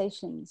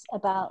conversations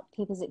about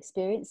people's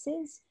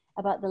experiences,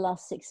 about the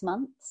last 6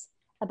 months,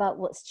 about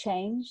what's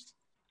changed,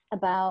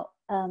 about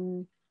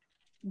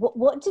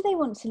what do they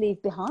want to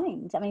leave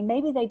behind? I mean,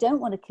 maybe they don't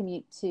want to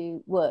commute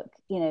to work,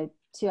 2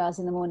 hours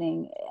in the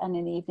morning and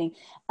in the evening.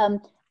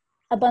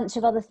 A bunch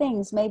of other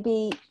things.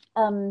 Maybe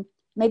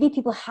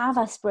people have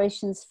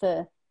aspirations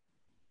for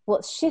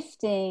what's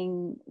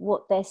shifting,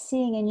 what they're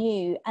seeing in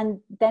you.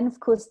 And then, of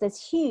course, there's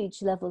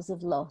huge levels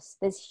of loss.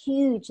 There's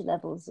huge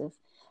levels of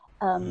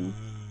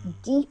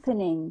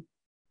deepening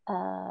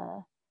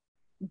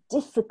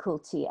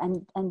difficulty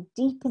and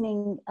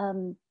deepening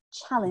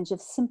challenge of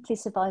simply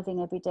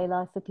surviving everyday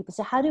life for people.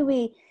 So how do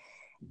we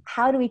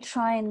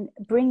try and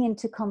bring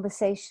into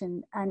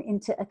conversation and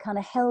into a kind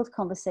of held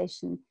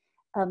conversation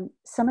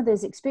some of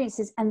those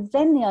experiences? And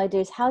then the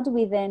idea is, how do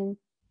we then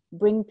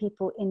bring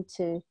people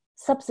into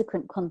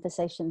subsequent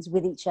conversations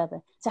with each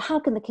other? So how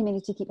can the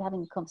community keep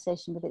having a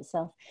conversation with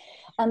itself?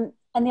 And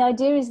the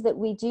idea is that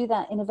we do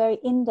that in a very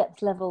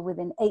in-depth level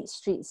within 8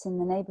 streets in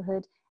the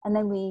neighborhood. And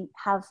then we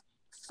have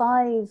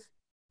 5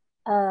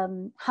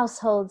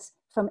 households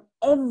from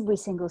every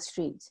single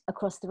street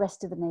across the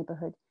rest of the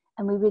neighborhood.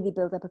 And we really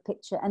build up a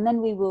picture. And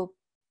then we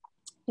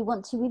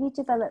want to really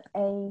develop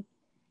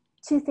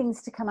 2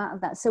 things to come out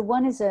of that. So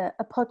one is a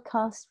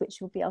podcast,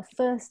 which will be our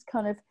first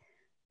kind of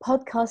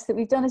podcast that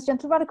we've done as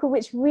Gentle Radical,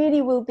 which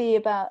really will be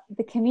about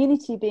the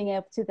community being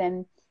able to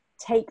then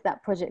take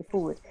that project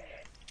forward.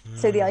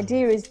 So the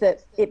idea is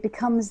that it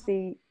becomes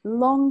the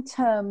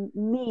long-term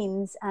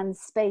means and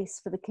space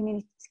for the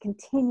community to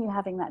continue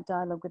having that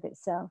dialogue with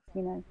itself,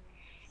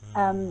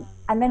 and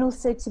then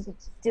also to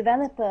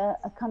develop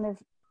a kind of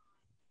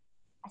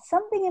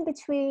something in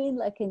between,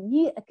 like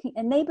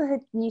a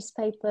neighborhood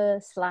newspaper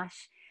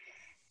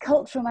 /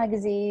 cultural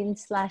magazine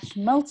 /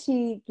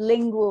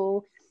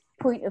 multilingual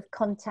point of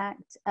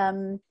contact.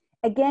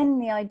 Again,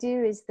 the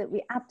idea is that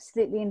we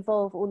absolutely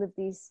involve all of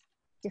these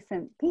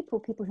different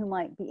people who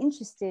might be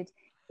interested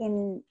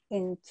in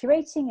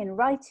curating, in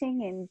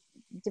writing, in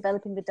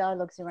developing the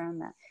dialogues around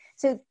that.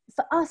 So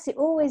for us, it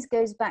always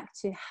goes back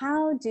to,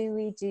 how do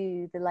we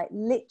do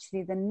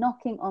literally the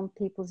knocking on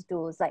people's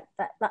doors like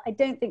that? I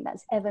don't think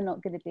that's ever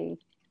not going to be,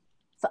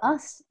 for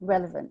us,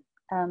 relevant.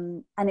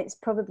 And it's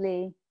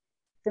probably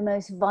the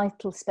most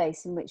vital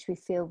space in which we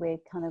feel we're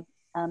kind of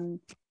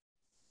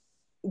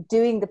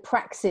doing the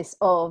praxis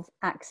of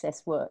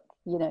access work,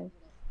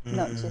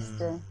 not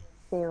just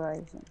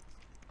theorizing.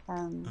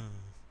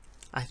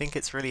 I think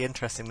it's really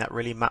interesting. That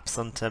really maps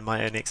onto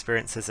my own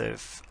experiences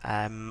of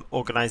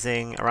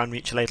organising around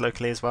mutual aid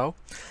locally as well,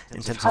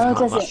 in terms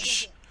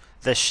of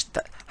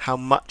how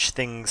much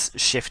things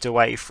shift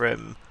away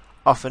from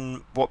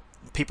often what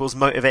people's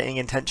motivating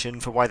intention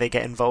for why they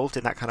get involved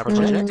in that kind of a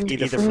project,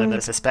 either from the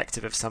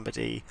perspective of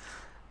somebody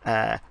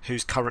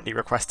who's currently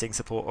requesting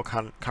support or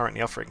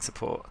currently offering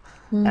support.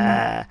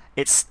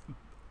 It's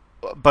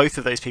both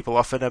of those people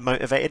often are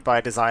motivated by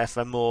a desire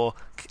for more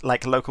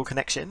local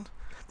connection,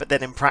 but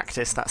then in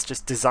practice that's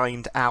just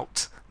designed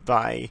out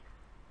by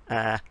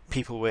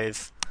people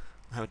with,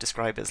 I would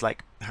describe as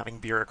having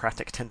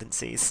bureaucratic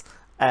tendencies,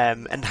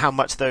 and how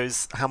much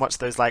those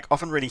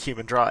often really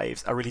human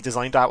drives are really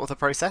designed out of the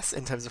process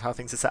in terms of how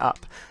things are set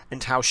up,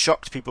 and how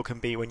shocked people can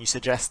be when you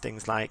suggest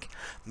things like,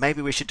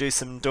 maybe we should do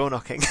some door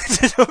knocking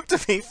to talk to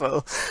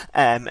people,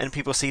 and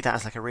people see that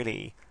as a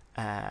really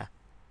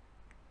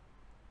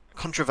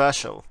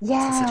controversial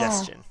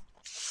suggestion.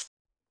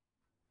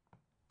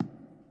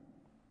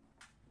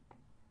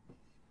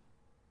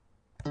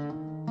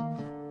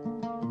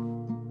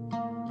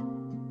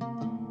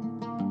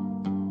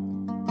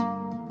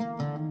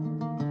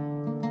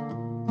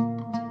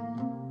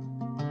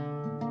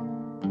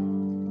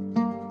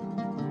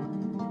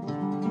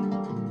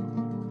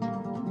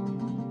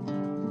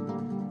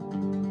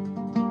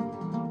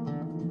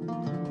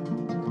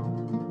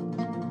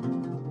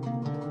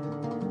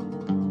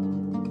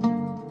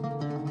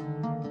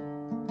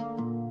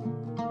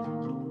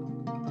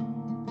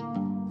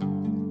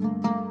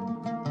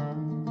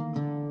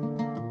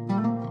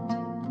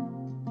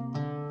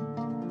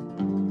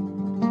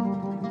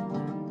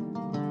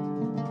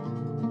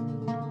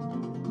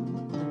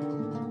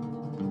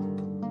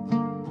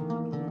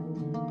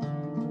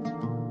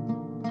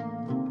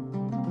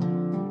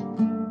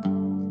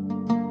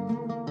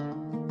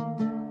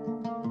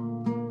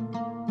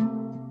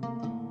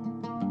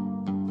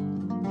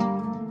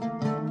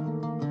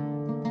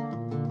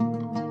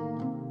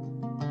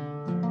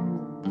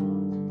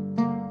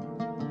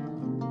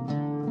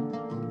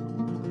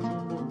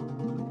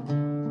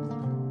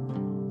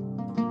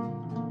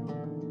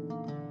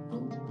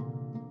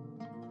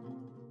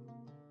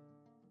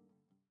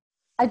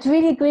 I'd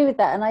really agree with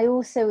that. And I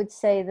also would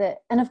say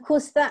that, and of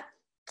course that,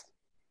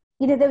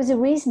 there was a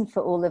reason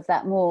for all of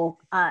that more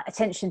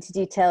attention to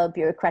detail,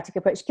 bureaucratic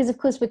approach, because of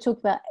course we're talking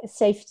about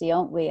safety,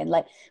 aren't we? And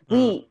like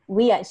we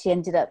actually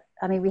ended up,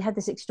 I mean, we had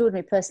this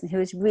extraordinary person who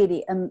was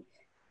really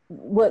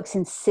works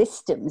in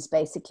systems.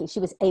 Basically,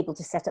 she was able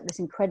to set up this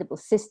incredible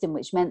system,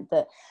 which meant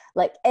that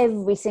like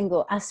every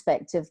single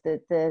aspect of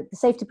the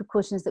safety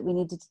precautions that we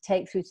needed to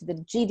take, through to the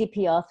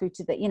GDPR, through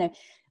to the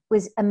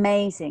was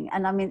amazing.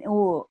 And I'm in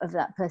awe of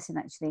that person,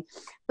 actually.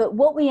 But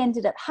what we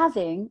ended up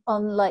having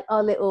on like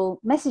our little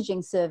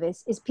messaging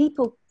service is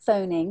people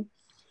phoning.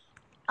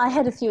 I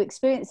had a few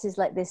experiences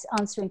like this,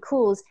 answering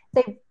calls.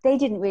 They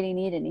didn't really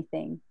need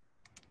anything.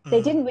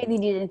 They didn't really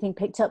need anything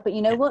picked up, but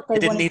you know what? They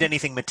didn't need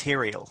anything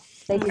material.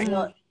 They did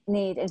not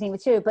need anything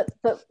material, but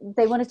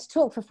they wanted to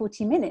talk for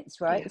 40 minutes,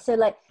 right? Yeah. So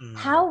like,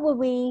 how were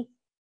we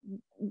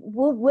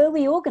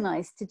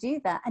organized to do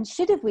that? And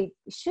should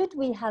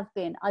we have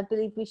been, I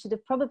believe we should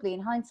have probably in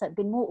hindsight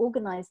been more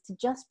organized to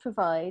just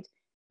provide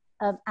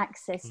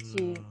access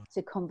to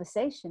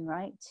conversation,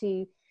 right?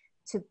 To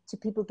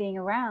people being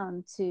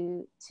around,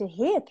 to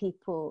hear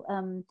people.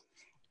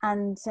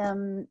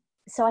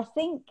 So I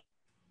think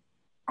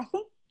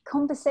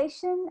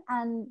conversation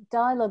and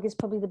dialogue is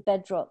probably the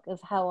bedrock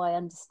of how I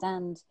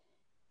understand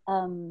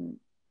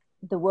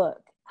the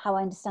work, how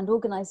I understand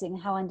organizing,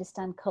 how I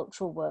understand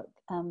cultural work.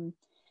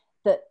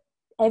 That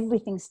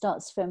everything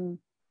starts from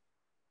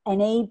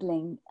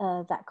enabling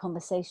that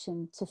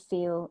conversation to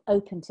feel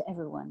open to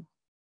everyone.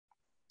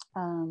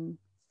 And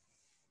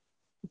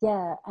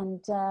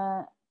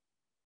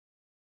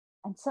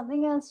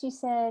something else you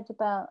said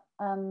about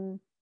the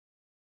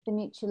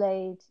mutual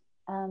aid.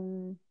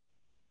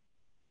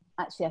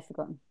 Actually, I've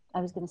forgotten. I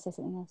was going to say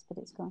something else, but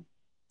it's gone.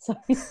 Sorry.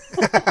 It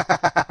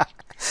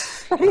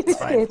was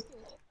good.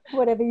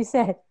 Whatever you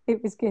said,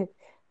 it was good.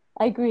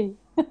 I agree.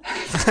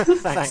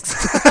 Thanks.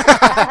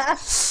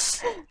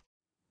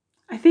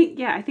 I think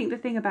the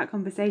thing about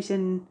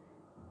conversation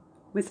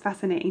was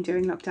fascinating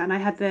during lockdown. I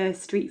had the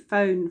street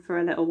phone for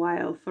a little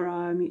while for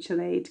our mutual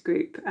aid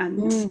group,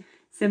 and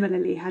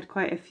similarly had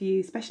quite a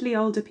few, especially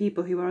older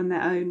people who were on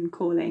their own,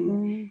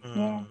 calling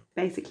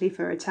basically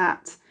for a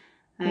chat,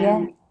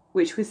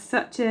 which was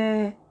such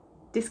a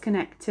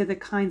disconnect to the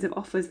kinds of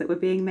offers that were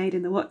being made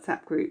in the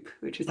WhatsApp group,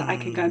 which was that I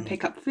can go and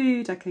pick up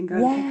food, I can go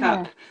and pick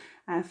up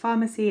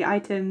pharmacy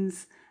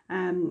items,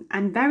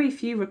 and very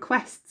few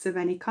requests of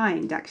any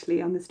kind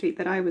actually on the street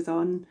that I was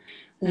on.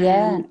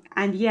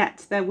 And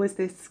yet there was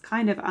this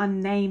kind of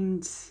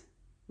unnamed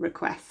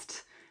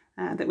request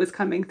that was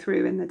coming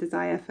through in the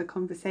desire for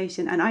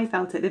conversation. And I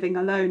felt it living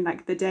alone,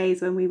 like the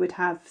days when we would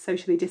have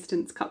socially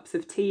distanced cups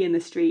of tea in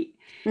the street,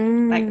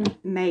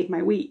 like made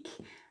my week.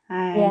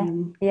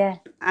 And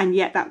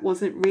yet that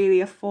wasn't really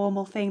a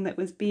formal thing that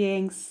was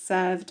being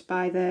served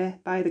by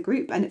the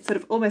group. And it's sort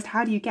of almost,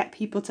 how do you get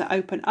people to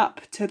open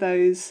up to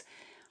those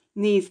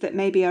needs that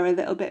maybe are a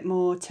little bit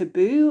more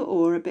taboo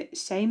or a bit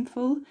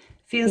shameful?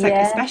 Feels like,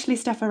 especially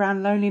stuff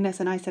around loneliness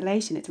and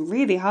isolation, it's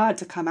really hard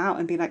to come out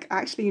and be like,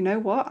 actually, you know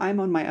what, I'm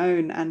on my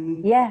own,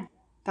 and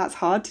that's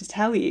hard to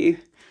tell you.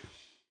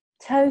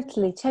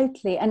 Totally.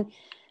 And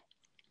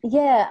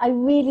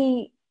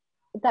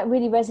that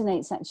really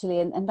resonates actually,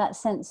 and that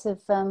sense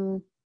of I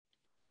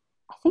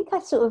think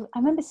I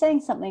remember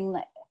saying something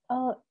like,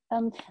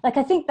 like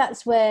I think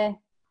that's where,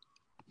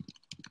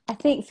 I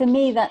think for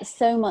me that's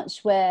so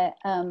much where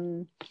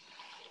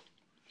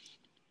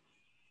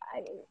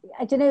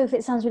I don't know if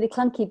it sounds really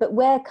clunky, but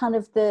where kind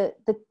of the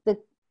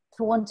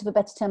for want of a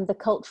better term, the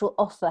cultural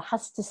offer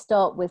has to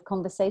start with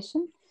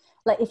conversation.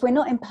 Like if we're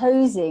not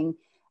imposing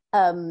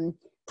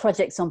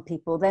projects on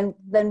people, then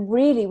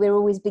really we're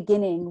always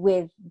beginning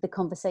with the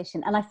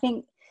conversation. And I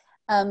think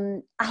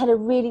we had a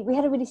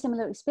really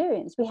similar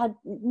experience. We had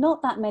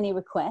not that many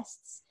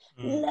requests,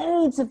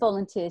 loads of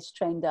volunteers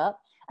trained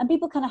up, and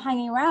people kind of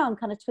hanging around,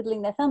 kind of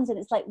twiddling their thumbs. And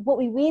it's like, what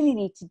we really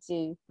need to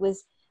do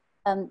was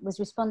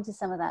respond to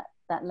some of that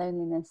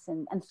loneliness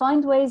and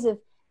find ways of,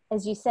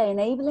 as you say,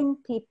 enabling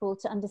people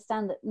to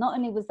understand that not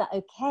only was that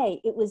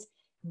okay, it was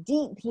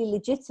deeply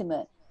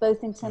legitimate,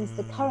 both in terms of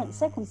the current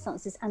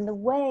circumstances and the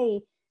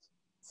way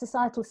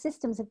societal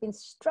systems have been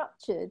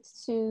structured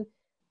to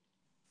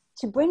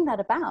bring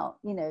that about.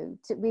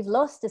 We've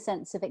lost a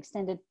sense of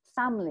extended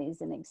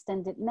families and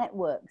extended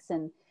networks.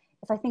 And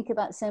if I think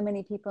about so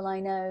many people I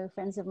know,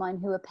 friends of mine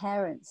who are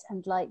parents,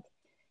 and like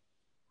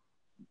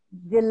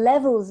the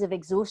levels of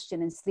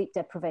exhaustion and sleep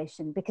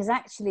deprivation, because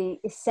actually,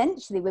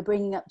 essentially, we're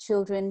bringing up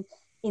children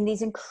in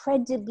these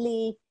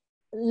incredibly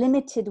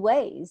limited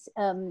ways.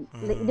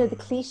 The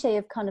cliche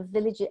of kind of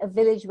a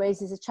village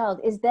raises a child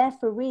is there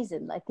for a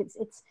reason. Like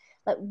it's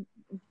like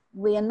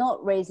we are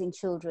not raising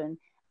children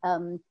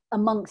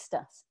amongst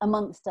us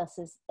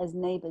as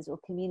neighbors or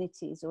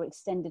communities or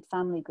extended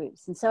family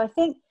groups. And so I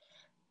think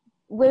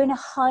we're in a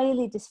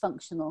highly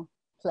dysfunctional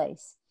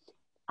place,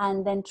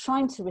 and then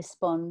trying to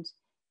respond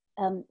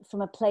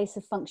from a place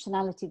of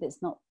functionality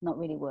that's not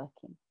really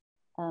working.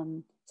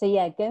 So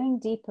yeah, going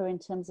deeper in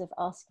terms of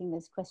asking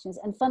those questions.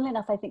 And funnily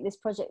enough, I think this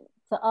project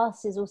for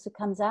us is also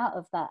comes out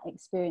of that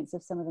experience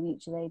of some of the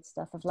mutual aid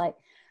stuff of like,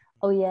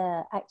 oh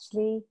yeah,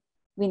 actually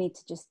we need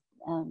to just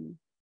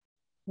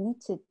we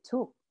need to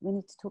talk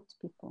to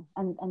people,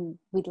 and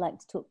we'd like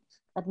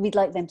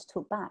them to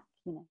talk back,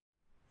 you know.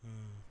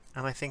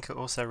 And I think it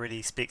also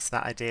really speaks to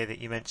that idea that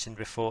you mentioned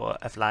before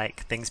of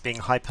like things being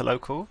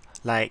hyperlocal.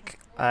 Like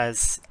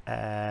as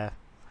a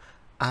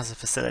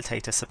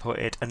facilitator,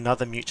 supported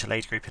another mutual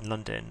aid group in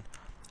London,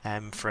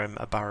 from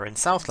a borough in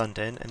South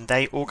London, and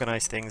they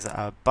organise things at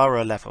a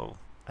borough level.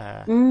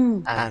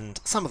 And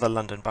some of the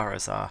London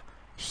boroughs are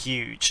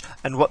huge.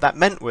 And what that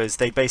meant was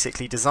they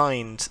basically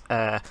designed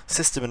a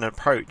system and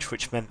approach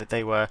which meant that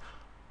they were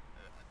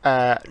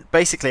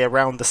basically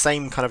around the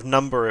same kind of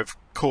number of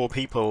core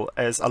people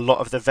as a lot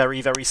of the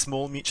very, very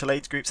small mutual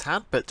aid groups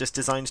had, but just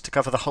designed to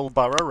cover the whole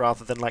borough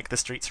rather than like the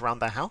streets around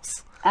their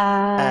house.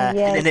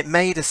 Yes. And it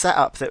made a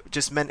setup that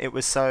just meant it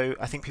was so,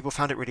 I think people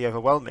found it really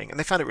overwhelming, and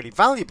they found it really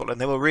valuable, and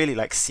they were really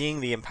like seeing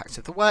the impact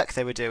of the work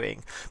they were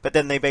doing. But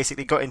then they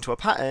basically got into a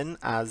pattern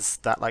as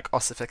that like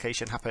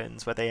ossification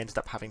happens, where they ended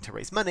up having to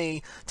raise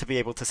money to be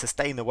able to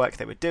sustain the work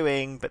they were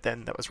doing, but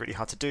then that was really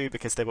hard to do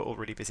because they were all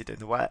really busy doing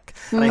the work.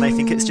 And I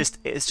think it's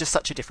just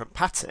such a different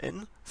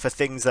pattern for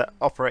things that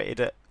operated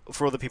at,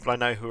 for all the people I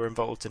know who are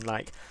involved in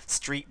like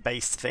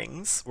street-based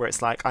things, where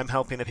it's like I'm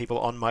helping the people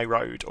on my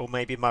road, or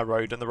maybe my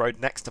road and the road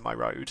next to my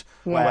road,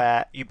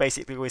 where you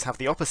basically always have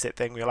the opposite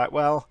thing, where you're like,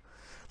 well,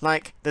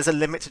 like there's a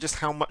limit to just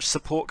how much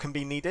support can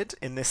be needed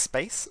in this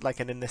space, like,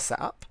 and in this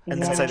setup.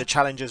 And so the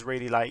challenge is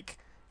really like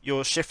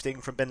you're shifting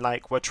from being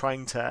like, we're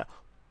trying to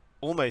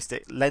almost,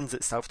 it lends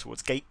itself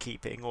towards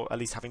gatekeeping, or at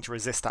least having to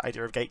resist that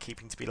idea of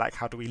gatekeeping, to be like,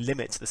 how do we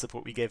limit the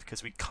support we give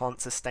because we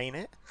can't sustain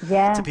it,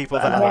 to people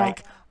that are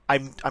like,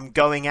 I'm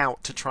going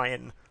out to try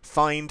and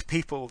find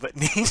people that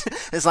need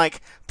it's like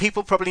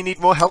people probably need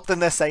more help than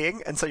they're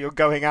saying, and so you're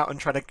going out and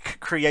trying to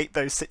create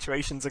those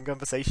situations and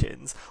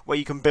conversations where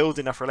you can build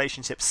enough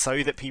relationships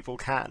so that people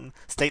can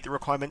state the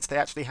requirements they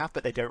actually have,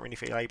 but they don't really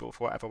feel able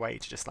for whatever way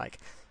to just like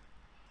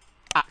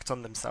act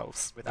on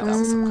themselves without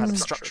some kind of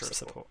structure of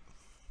support.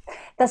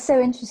 That's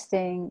so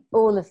interesting,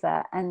 all of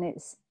that, and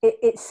it's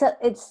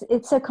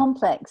so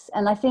complex.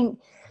 And I think,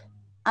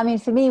 I mean,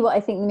 for me, what I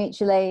think the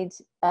mutual aid,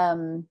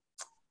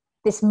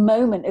 this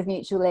moment of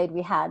mutual aid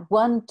we had,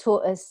 one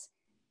taught us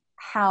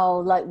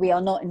how like we are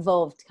not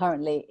involved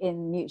currently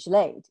in mutual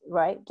aid,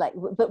 right? Like,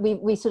 but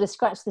we sort of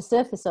scratched the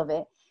surface of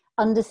it,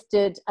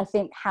 understood, I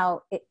think,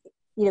 how it,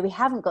 you know, we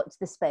haven't got to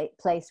the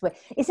place where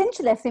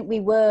essentially I think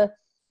we were,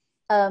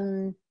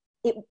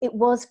 it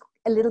was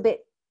a little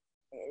bit,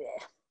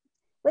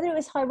 whether it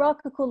was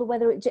hierarchical or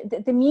whether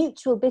the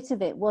mutual bit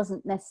of it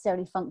wasn't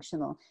necessarily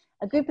functional.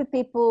 A group of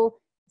people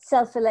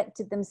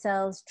self-elected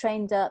themselves,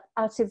 trained up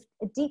out of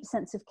a deep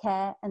sense of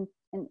care and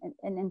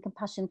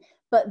compassion,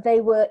 but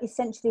they were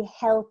essentially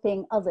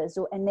helping others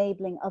or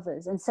enabling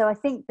others. And so I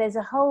think there's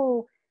a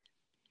whole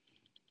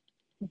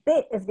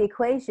bit of the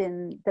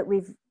equation that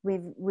we've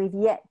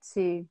yet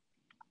to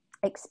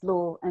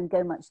explore and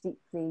go much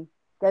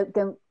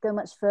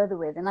further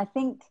with. And I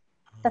think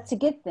that's a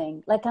good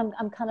thing. Like I'm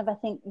kind of, I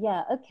think,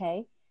 yeah,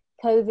 okay,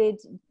 COVID,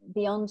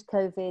 beyond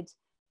COVID,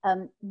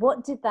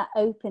 what did that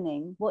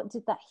opening, what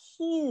did that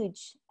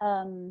huge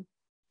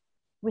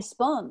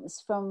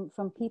response from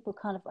people,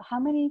 kind of, how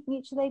many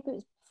mutual aid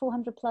groups,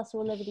 400 plus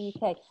all over the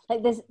UK,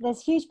 like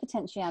there's huge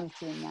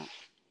potentiality in that.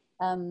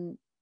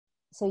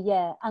 So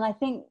yeah, and I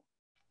think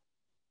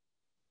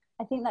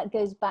that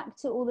goes back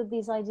to all of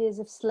these ideas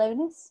of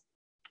slowness,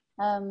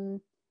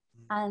 and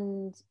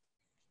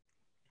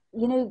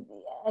you know,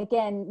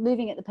 again,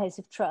 moving at the pace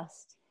of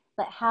trust.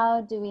 Like,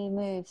 how do we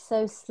move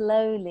so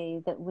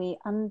slowly that we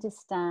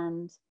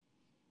understand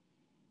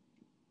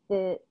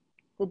the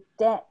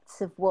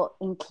depths of what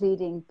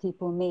including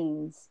people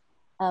means,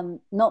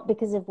 not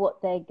because of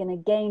what they're going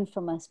to gain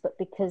from us, but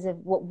because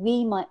of what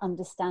we might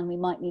understand we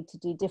might need to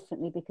do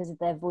differently because of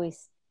their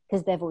voice,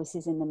 because their voice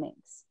is in the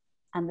mix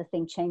and the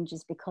thing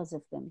changes because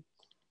of them.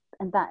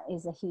 And that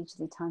is a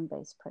hugely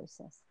time-based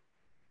process.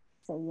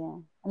 So yeah,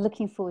 I'm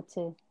looking forward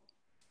to a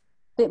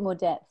bit more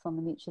depth on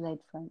the mutual aid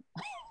front.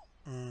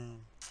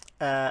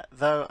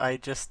 Though I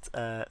just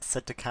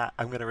said to Kat,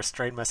 I'm going to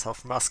restrain myself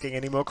from asking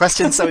any more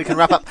questions so we can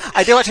wrap up.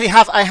 I do actually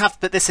have, I have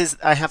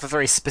a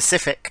very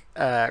specific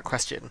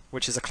question,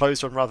 which is a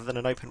closed one rather than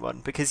an open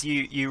one, because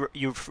you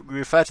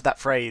refer to that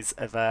phrase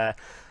of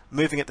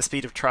moving at the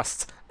speed of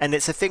trust, and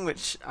it's a thing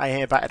which I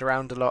hear batted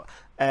around a lot.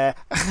 I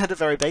had a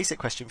very basic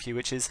question for you,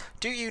 which is,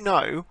 do you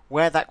know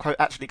where that quote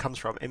actually comes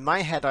from? In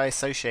my head, I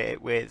associate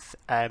it with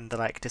the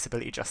like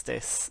disability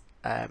justice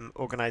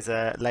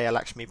organizer Leah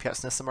Lakshmi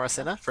Piyatsna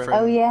from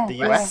the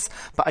US,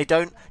 but I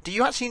don't. Do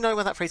you actually know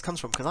where that phrase comes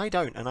from? Because I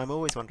don't, and I'm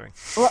always wondering.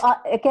 Well,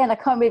 I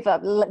can't believe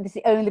that. This is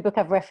the only book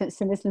I've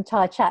referenced in this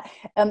entire chat.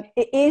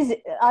 It is.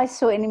 I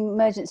saw it in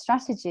Emergent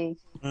Strategy.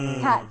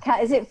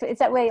 Kat, is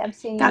that where I'm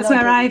seeing? That's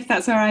where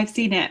I've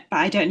seen it, but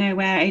I don't know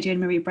where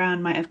Adrienne Marie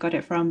Brown might have got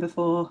it from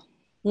before.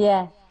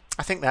 Yeah,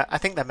 I think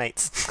they're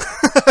mates.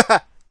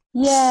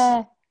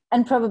 Yeah.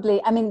 And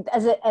probably, I mean,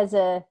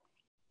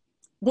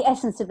 the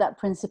essence of that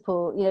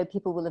principle, you know,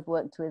 people will have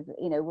worked with,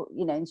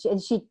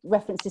 and she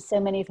references so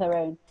many of her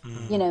own,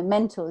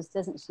 mentors,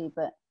 doesn't she?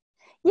 But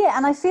yeah,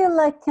 and I feel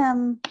like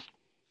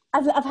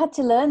I've had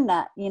to learn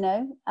that,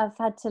 I've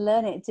had to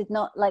learn it. It did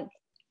not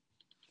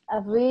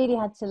I've really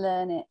had to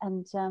learn it,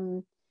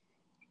 and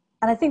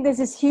I think there's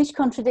this huge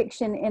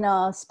contradiction in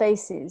our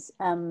spaces.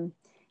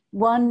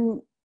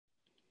 One,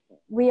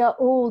 we are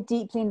all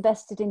deeply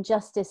invested in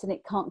justice, and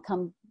it can't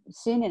come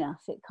soon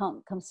enough. It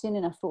can't come soon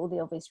enough for all the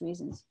obvious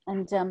reasons,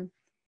 and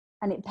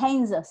it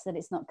pains us that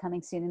it's not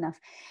coming soon enough.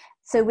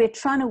 So we're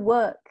trying to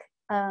work.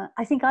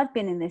 I think I've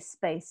been in this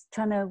space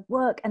trying to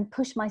work and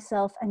push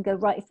myself and go,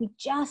 right, if we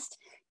just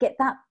get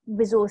that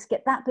resource,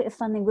 get that bit of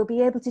funding, we'll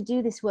be able to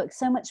do this work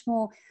so much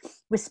more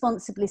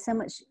responsibly, so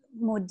much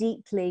more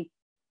deeply,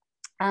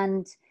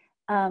 and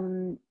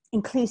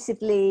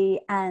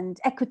inclusively and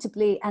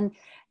equitably, and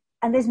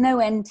there's no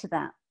end to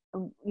that.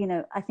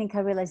 I think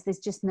I realized there's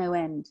just no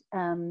end,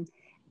 and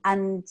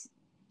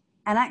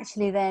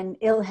actually then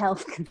ill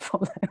health can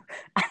follow,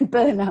 and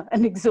burnout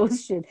and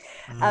exhaustion.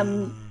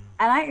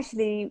 And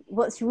actually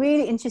what's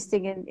really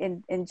interesting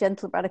in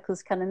Gentle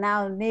Radicals kind of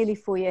now nearly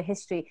 4-year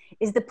history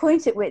is the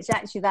point at which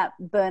actually that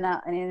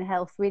burnout and ill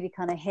health really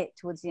kind of hit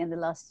towards the end of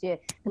last year.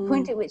 The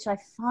point at which I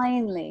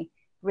finally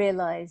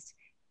realized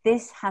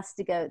this has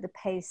to go at the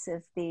pace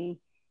of the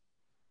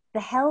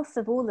health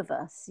of all of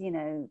us,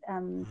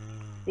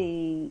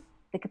 the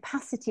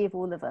capacity of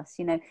all of us,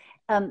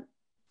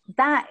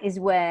 that is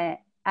where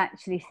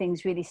actually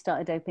things really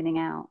started opening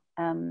out.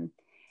 And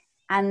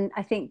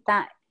I think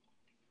that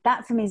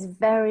for me is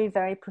very,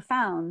 very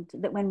profound,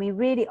 that when we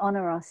really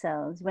honor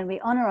ourselves,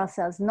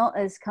 not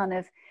as kind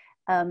of,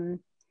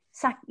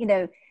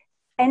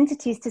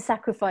 entities to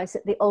sacrifice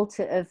at the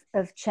altar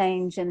of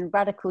change and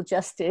radical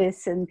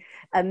justice and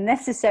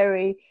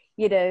necessary,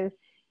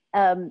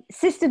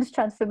 systems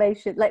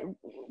transformation, like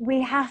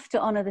we have to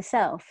honor the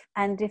self.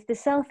 And if the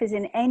self is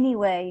in any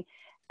way,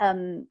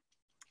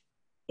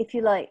 if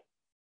you like,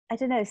 I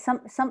don't know,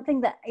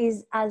 something that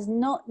is as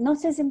not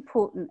as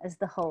important as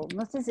the whole,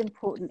 not as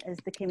important as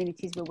the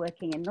communities we're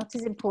working in, not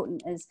as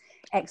important as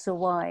X or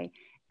Y.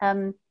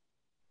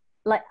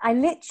 I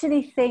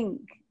literally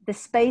think the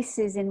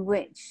spaces in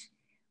which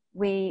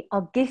we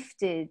are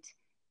gifted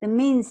the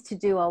means to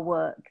do our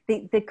work,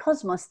 the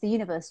cosmos, the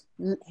universe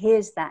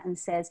hears that and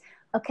says,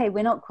 okay,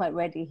 we're not quite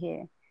ready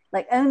here.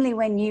 Like only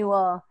when you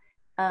are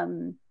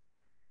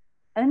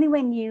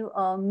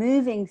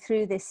moving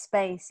through this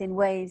space in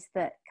ways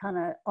that kind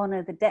of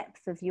honor the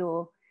depth of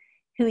who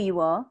you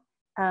are,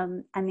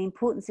 and the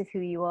importance of who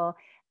you are,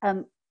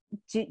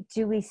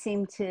 do we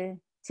seem to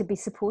be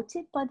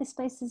supported by the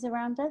spaces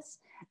around us.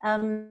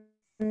 And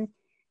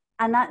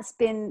that's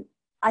been,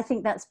 I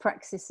think that's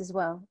praxis as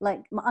well.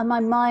 Like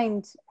my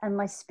mind and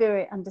my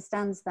spirit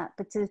understands that,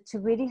 but to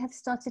really have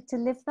started to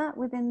live that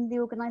within the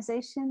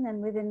organization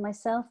and within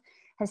myself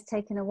has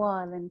taken a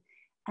while.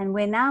 And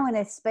we're now in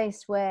a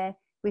space where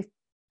we've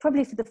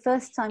probably for the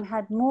first time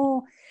had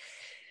more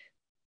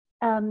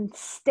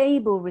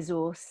stable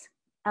resource.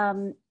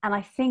 And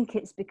I think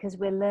it's because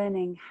we're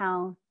learning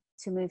how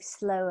to move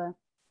slower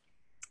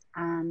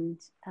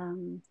and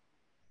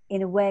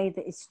in a way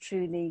that is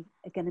truly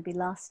going to be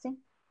lasting,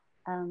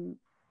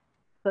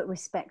 but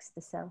respects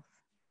the self.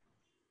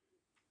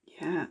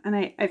 Yeah, and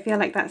I feel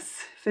like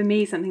that's, for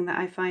me, something that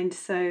I find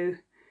so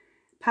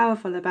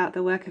powerful about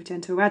the work of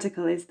Gentle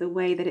Radical is the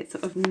way that it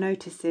sort of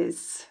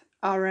notices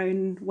our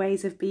own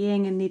ways of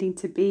being and needing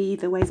to be,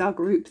 the ways our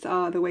groups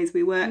are, the ways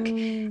we work,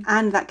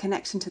 and that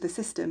connection to the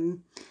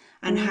system,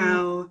 and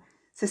how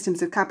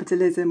systems of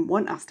capitalism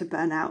want us to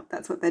burn out.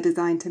 That's what they're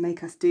designed to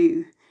make us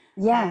do.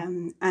 Yeah.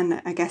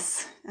 And I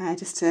guess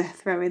just to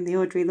throw in the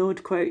Audre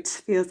Lorde quote,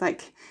 feels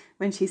like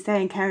when she's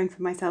saying caring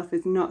for myself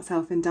is not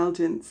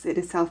self-indulgence, it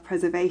is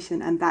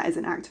self-preservation, and that is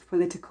an act of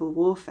political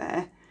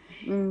warfare,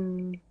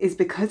 is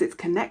because it's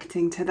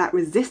connecting to that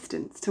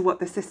resistance to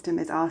what the system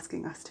is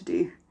asking us to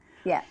do.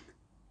 Yeah.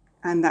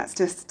 And that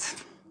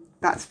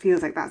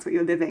feels like that's what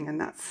you're living,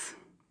 and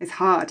it's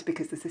hard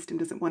because the system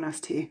doesn't want us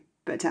to,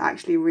 but to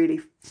actually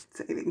really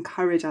sort of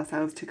encourage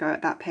ourselves to go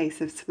at that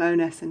pace of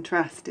slowness and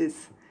trust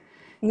is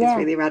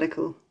really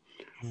radical.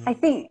 I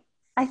think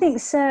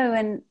so,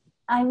 and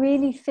I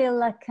really feel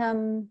like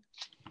I'm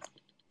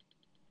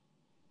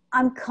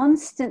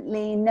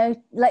constantly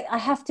I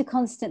have to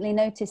constantly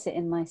notice it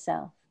in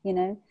myself,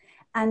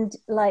 and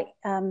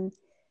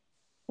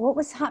what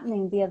was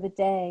happening the other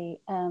day.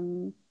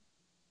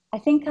 I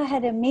think I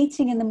had a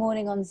meeting in the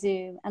morning on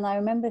Zoom, and I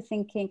remember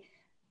thinking,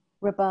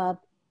 Rabab,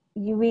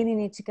 you really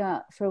need to go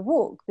out for a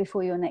walk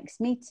before your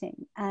next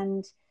meeting.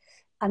 And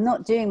I'm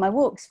not doing my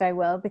walks very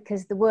well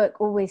because the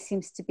work always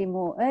seems to be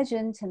more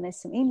urgent, and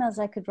there's some emails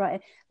I could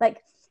write.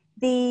 Like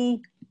it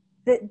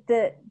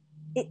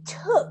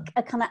took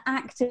a kind of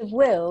act of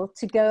will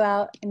to go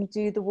out and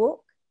do the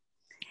walk.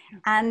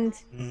 And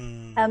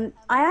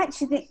I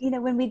actually think,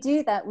 when we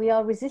do that, we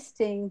are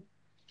resisting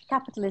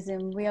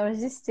capitalism. We are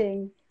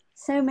resisting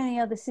so many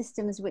other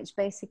systems which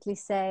basically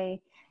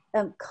say,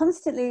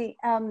 constantly,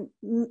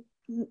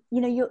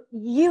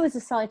 you as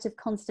a site of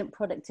constant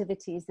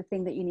productivity is the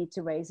thing that you need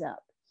to raise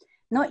up,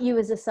 not you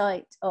as a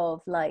site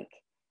of no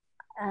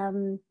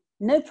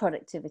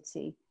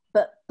productivity,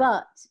 but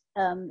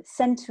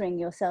centering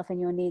yourself and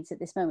your needs at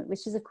this moment,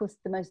 which is of course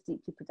the most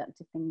deeply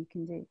productive thing you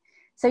can do.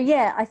 So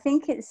yeah, I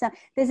think it's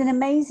there's an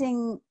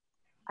amazing,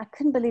 I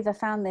couldn't believe I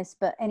found this,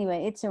 but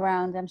anyway, it's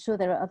around. I'm sure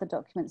there are other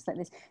documents like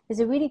this. There's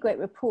a really great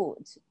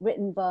report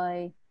written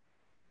by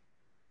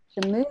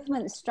the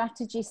Movement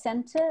Strategy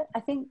Center, I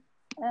think.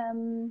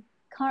 Can't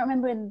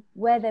remember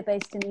where they're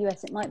based in the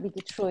US. It might be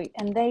Detroit,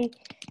 and they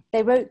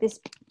wrote this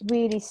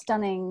really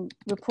stunning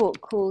report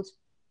called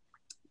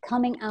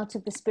 "Coming Out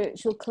of the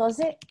Spiritual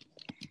Closet,"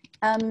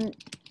 and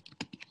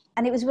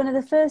it was one of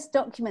the first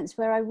documents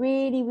where I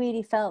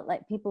really felt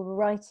like people were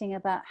writing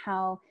about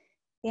how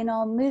in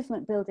our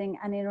movement building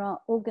and in our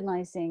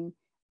organizing,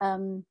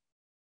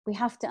 we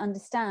have to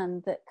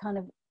understand that kind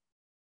of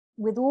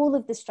with all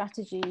of the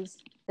strategies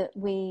that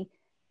we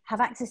have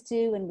access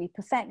to and we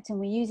perfect and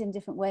we use in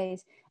different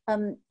ways,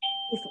 if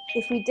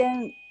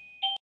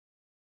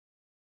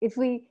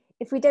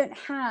we don't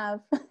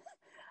have I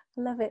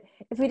love it,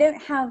 if we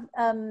don't have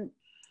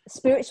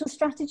spiritual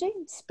strategy,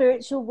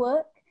 spiritual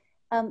work,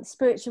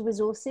 spiritual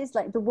resources,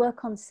 like the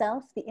work on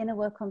self, the inner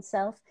work on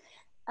self,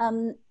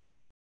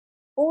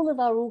 all of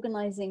our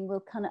organizing will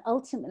kind of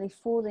ultimately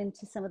fall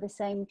into some of the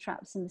same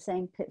traps and the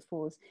same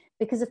pitfalls,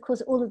 because of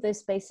course all of those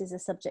spaces are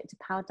subject to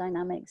power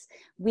dynamics.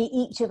 We,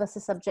 each of us,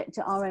 are subject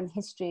to our own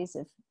histories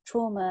of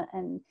trauma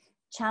and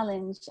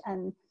challenge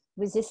and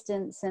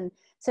resistance, and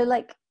so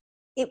like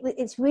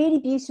it's really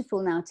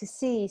beautiful now to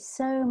see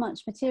so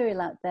much material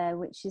out there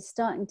which is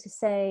starting to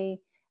say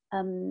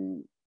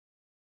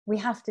we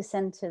have to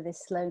center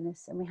this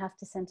slowness and we have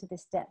to center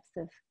this depth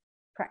of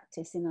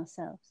practice in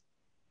ourselves.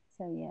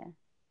 So yeah,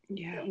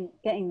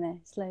 getting there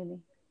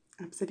slowly.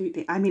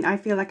 Absolutely. I mean, I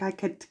feel like I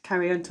could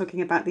carry on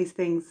talking about these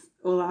things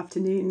all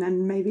afternoon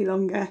and maybe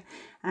longer,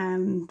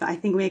 but I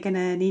think we're going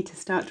to need to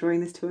start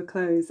drawing this to a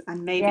close,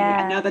 and maybe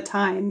another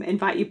time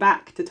invite you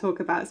back to talk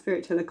about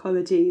spiritual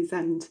ecologies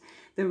and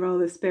the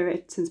role of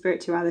spirit and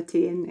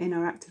spirituality in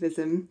our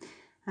activism.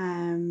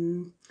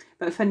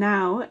 But for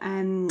now,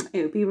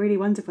 it would be really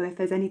wonderful if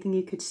there's anything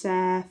you could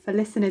share for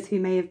listeners who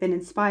may have been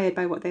inspired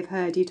by what they've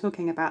heard you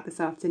talking about this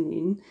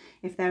afternoon,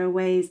 if there are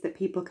ways that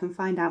people can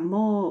find out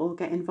more or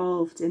get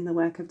involved in the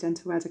work of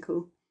Gentle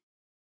Radical.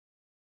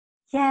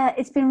 Yeah,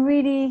 it's been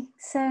really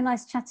so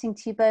nice chatting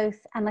to you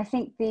both. And I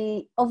think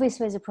the obvious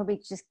ways are probably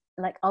just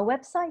like our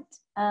website,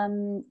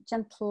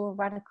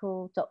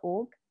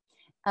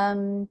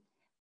 gentleradical.org.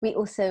 We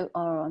also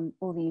are on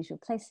all the usual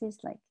places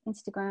like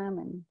Instagram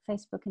and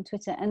Facebook and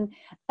Twitter. And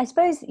I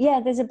suppose,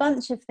 there's a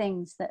bunch of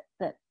things that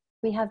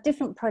we have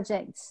different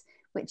projects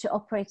which are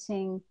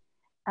operating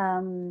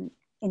in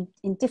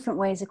different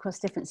ways across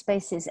different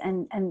spaces.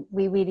 And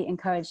we really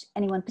encourage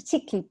anyone,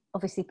 particularly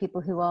obviously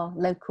people who are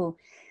local,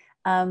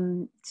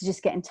 to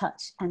just get in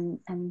touch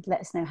and let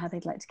us know how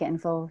they'd like to get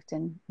involved.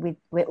 And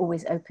we're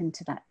always open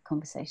to that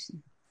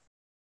conversation.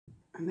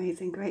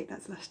 Amazing, great,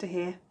 that's lush to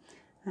hear.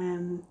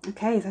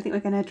 Okay, so I think we're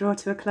going to draw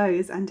to a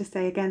close and just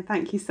say again,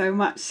 thank you so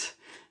much.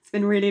 It's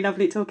been really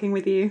lovely talking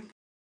with you.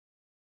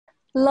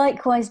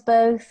 Likewise,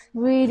 both.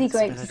 Really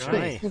great to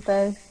speak to you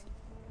both.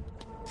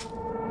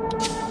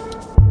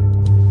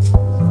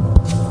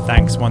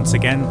 Thanks once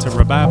again to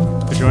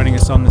Rabab for joining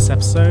us on this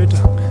episode.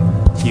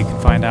 You can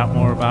find out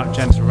more about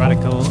Gentle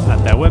Radical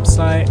at their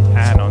website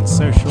and on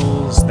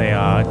socials. They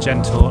are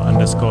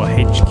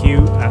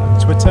gentle_HQ at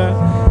Twitter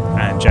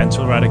and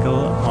Gentle Radical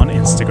on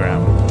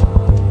Instagram.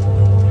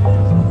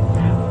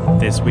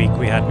 This week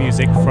we had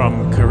music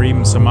from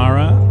Kareem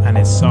Samara and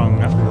his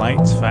song Light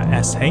for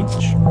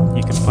SH.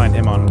 You can find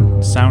him on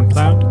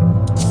SoundCloud.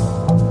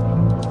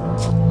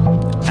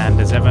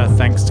 And as ever,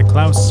 thanks to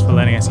Klaus for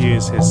letting us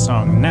use his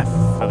song Neff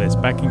for this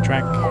backing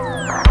track.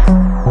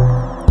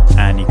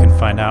 And you can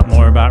find out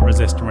more about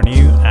Resist and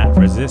Renew at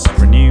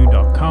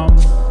resistrenew.com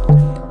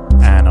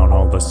and on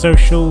all the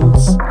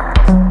socials.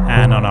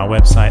 And on our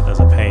website there's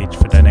a page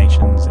for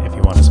donations if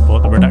you want to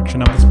support the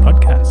production of this podcast.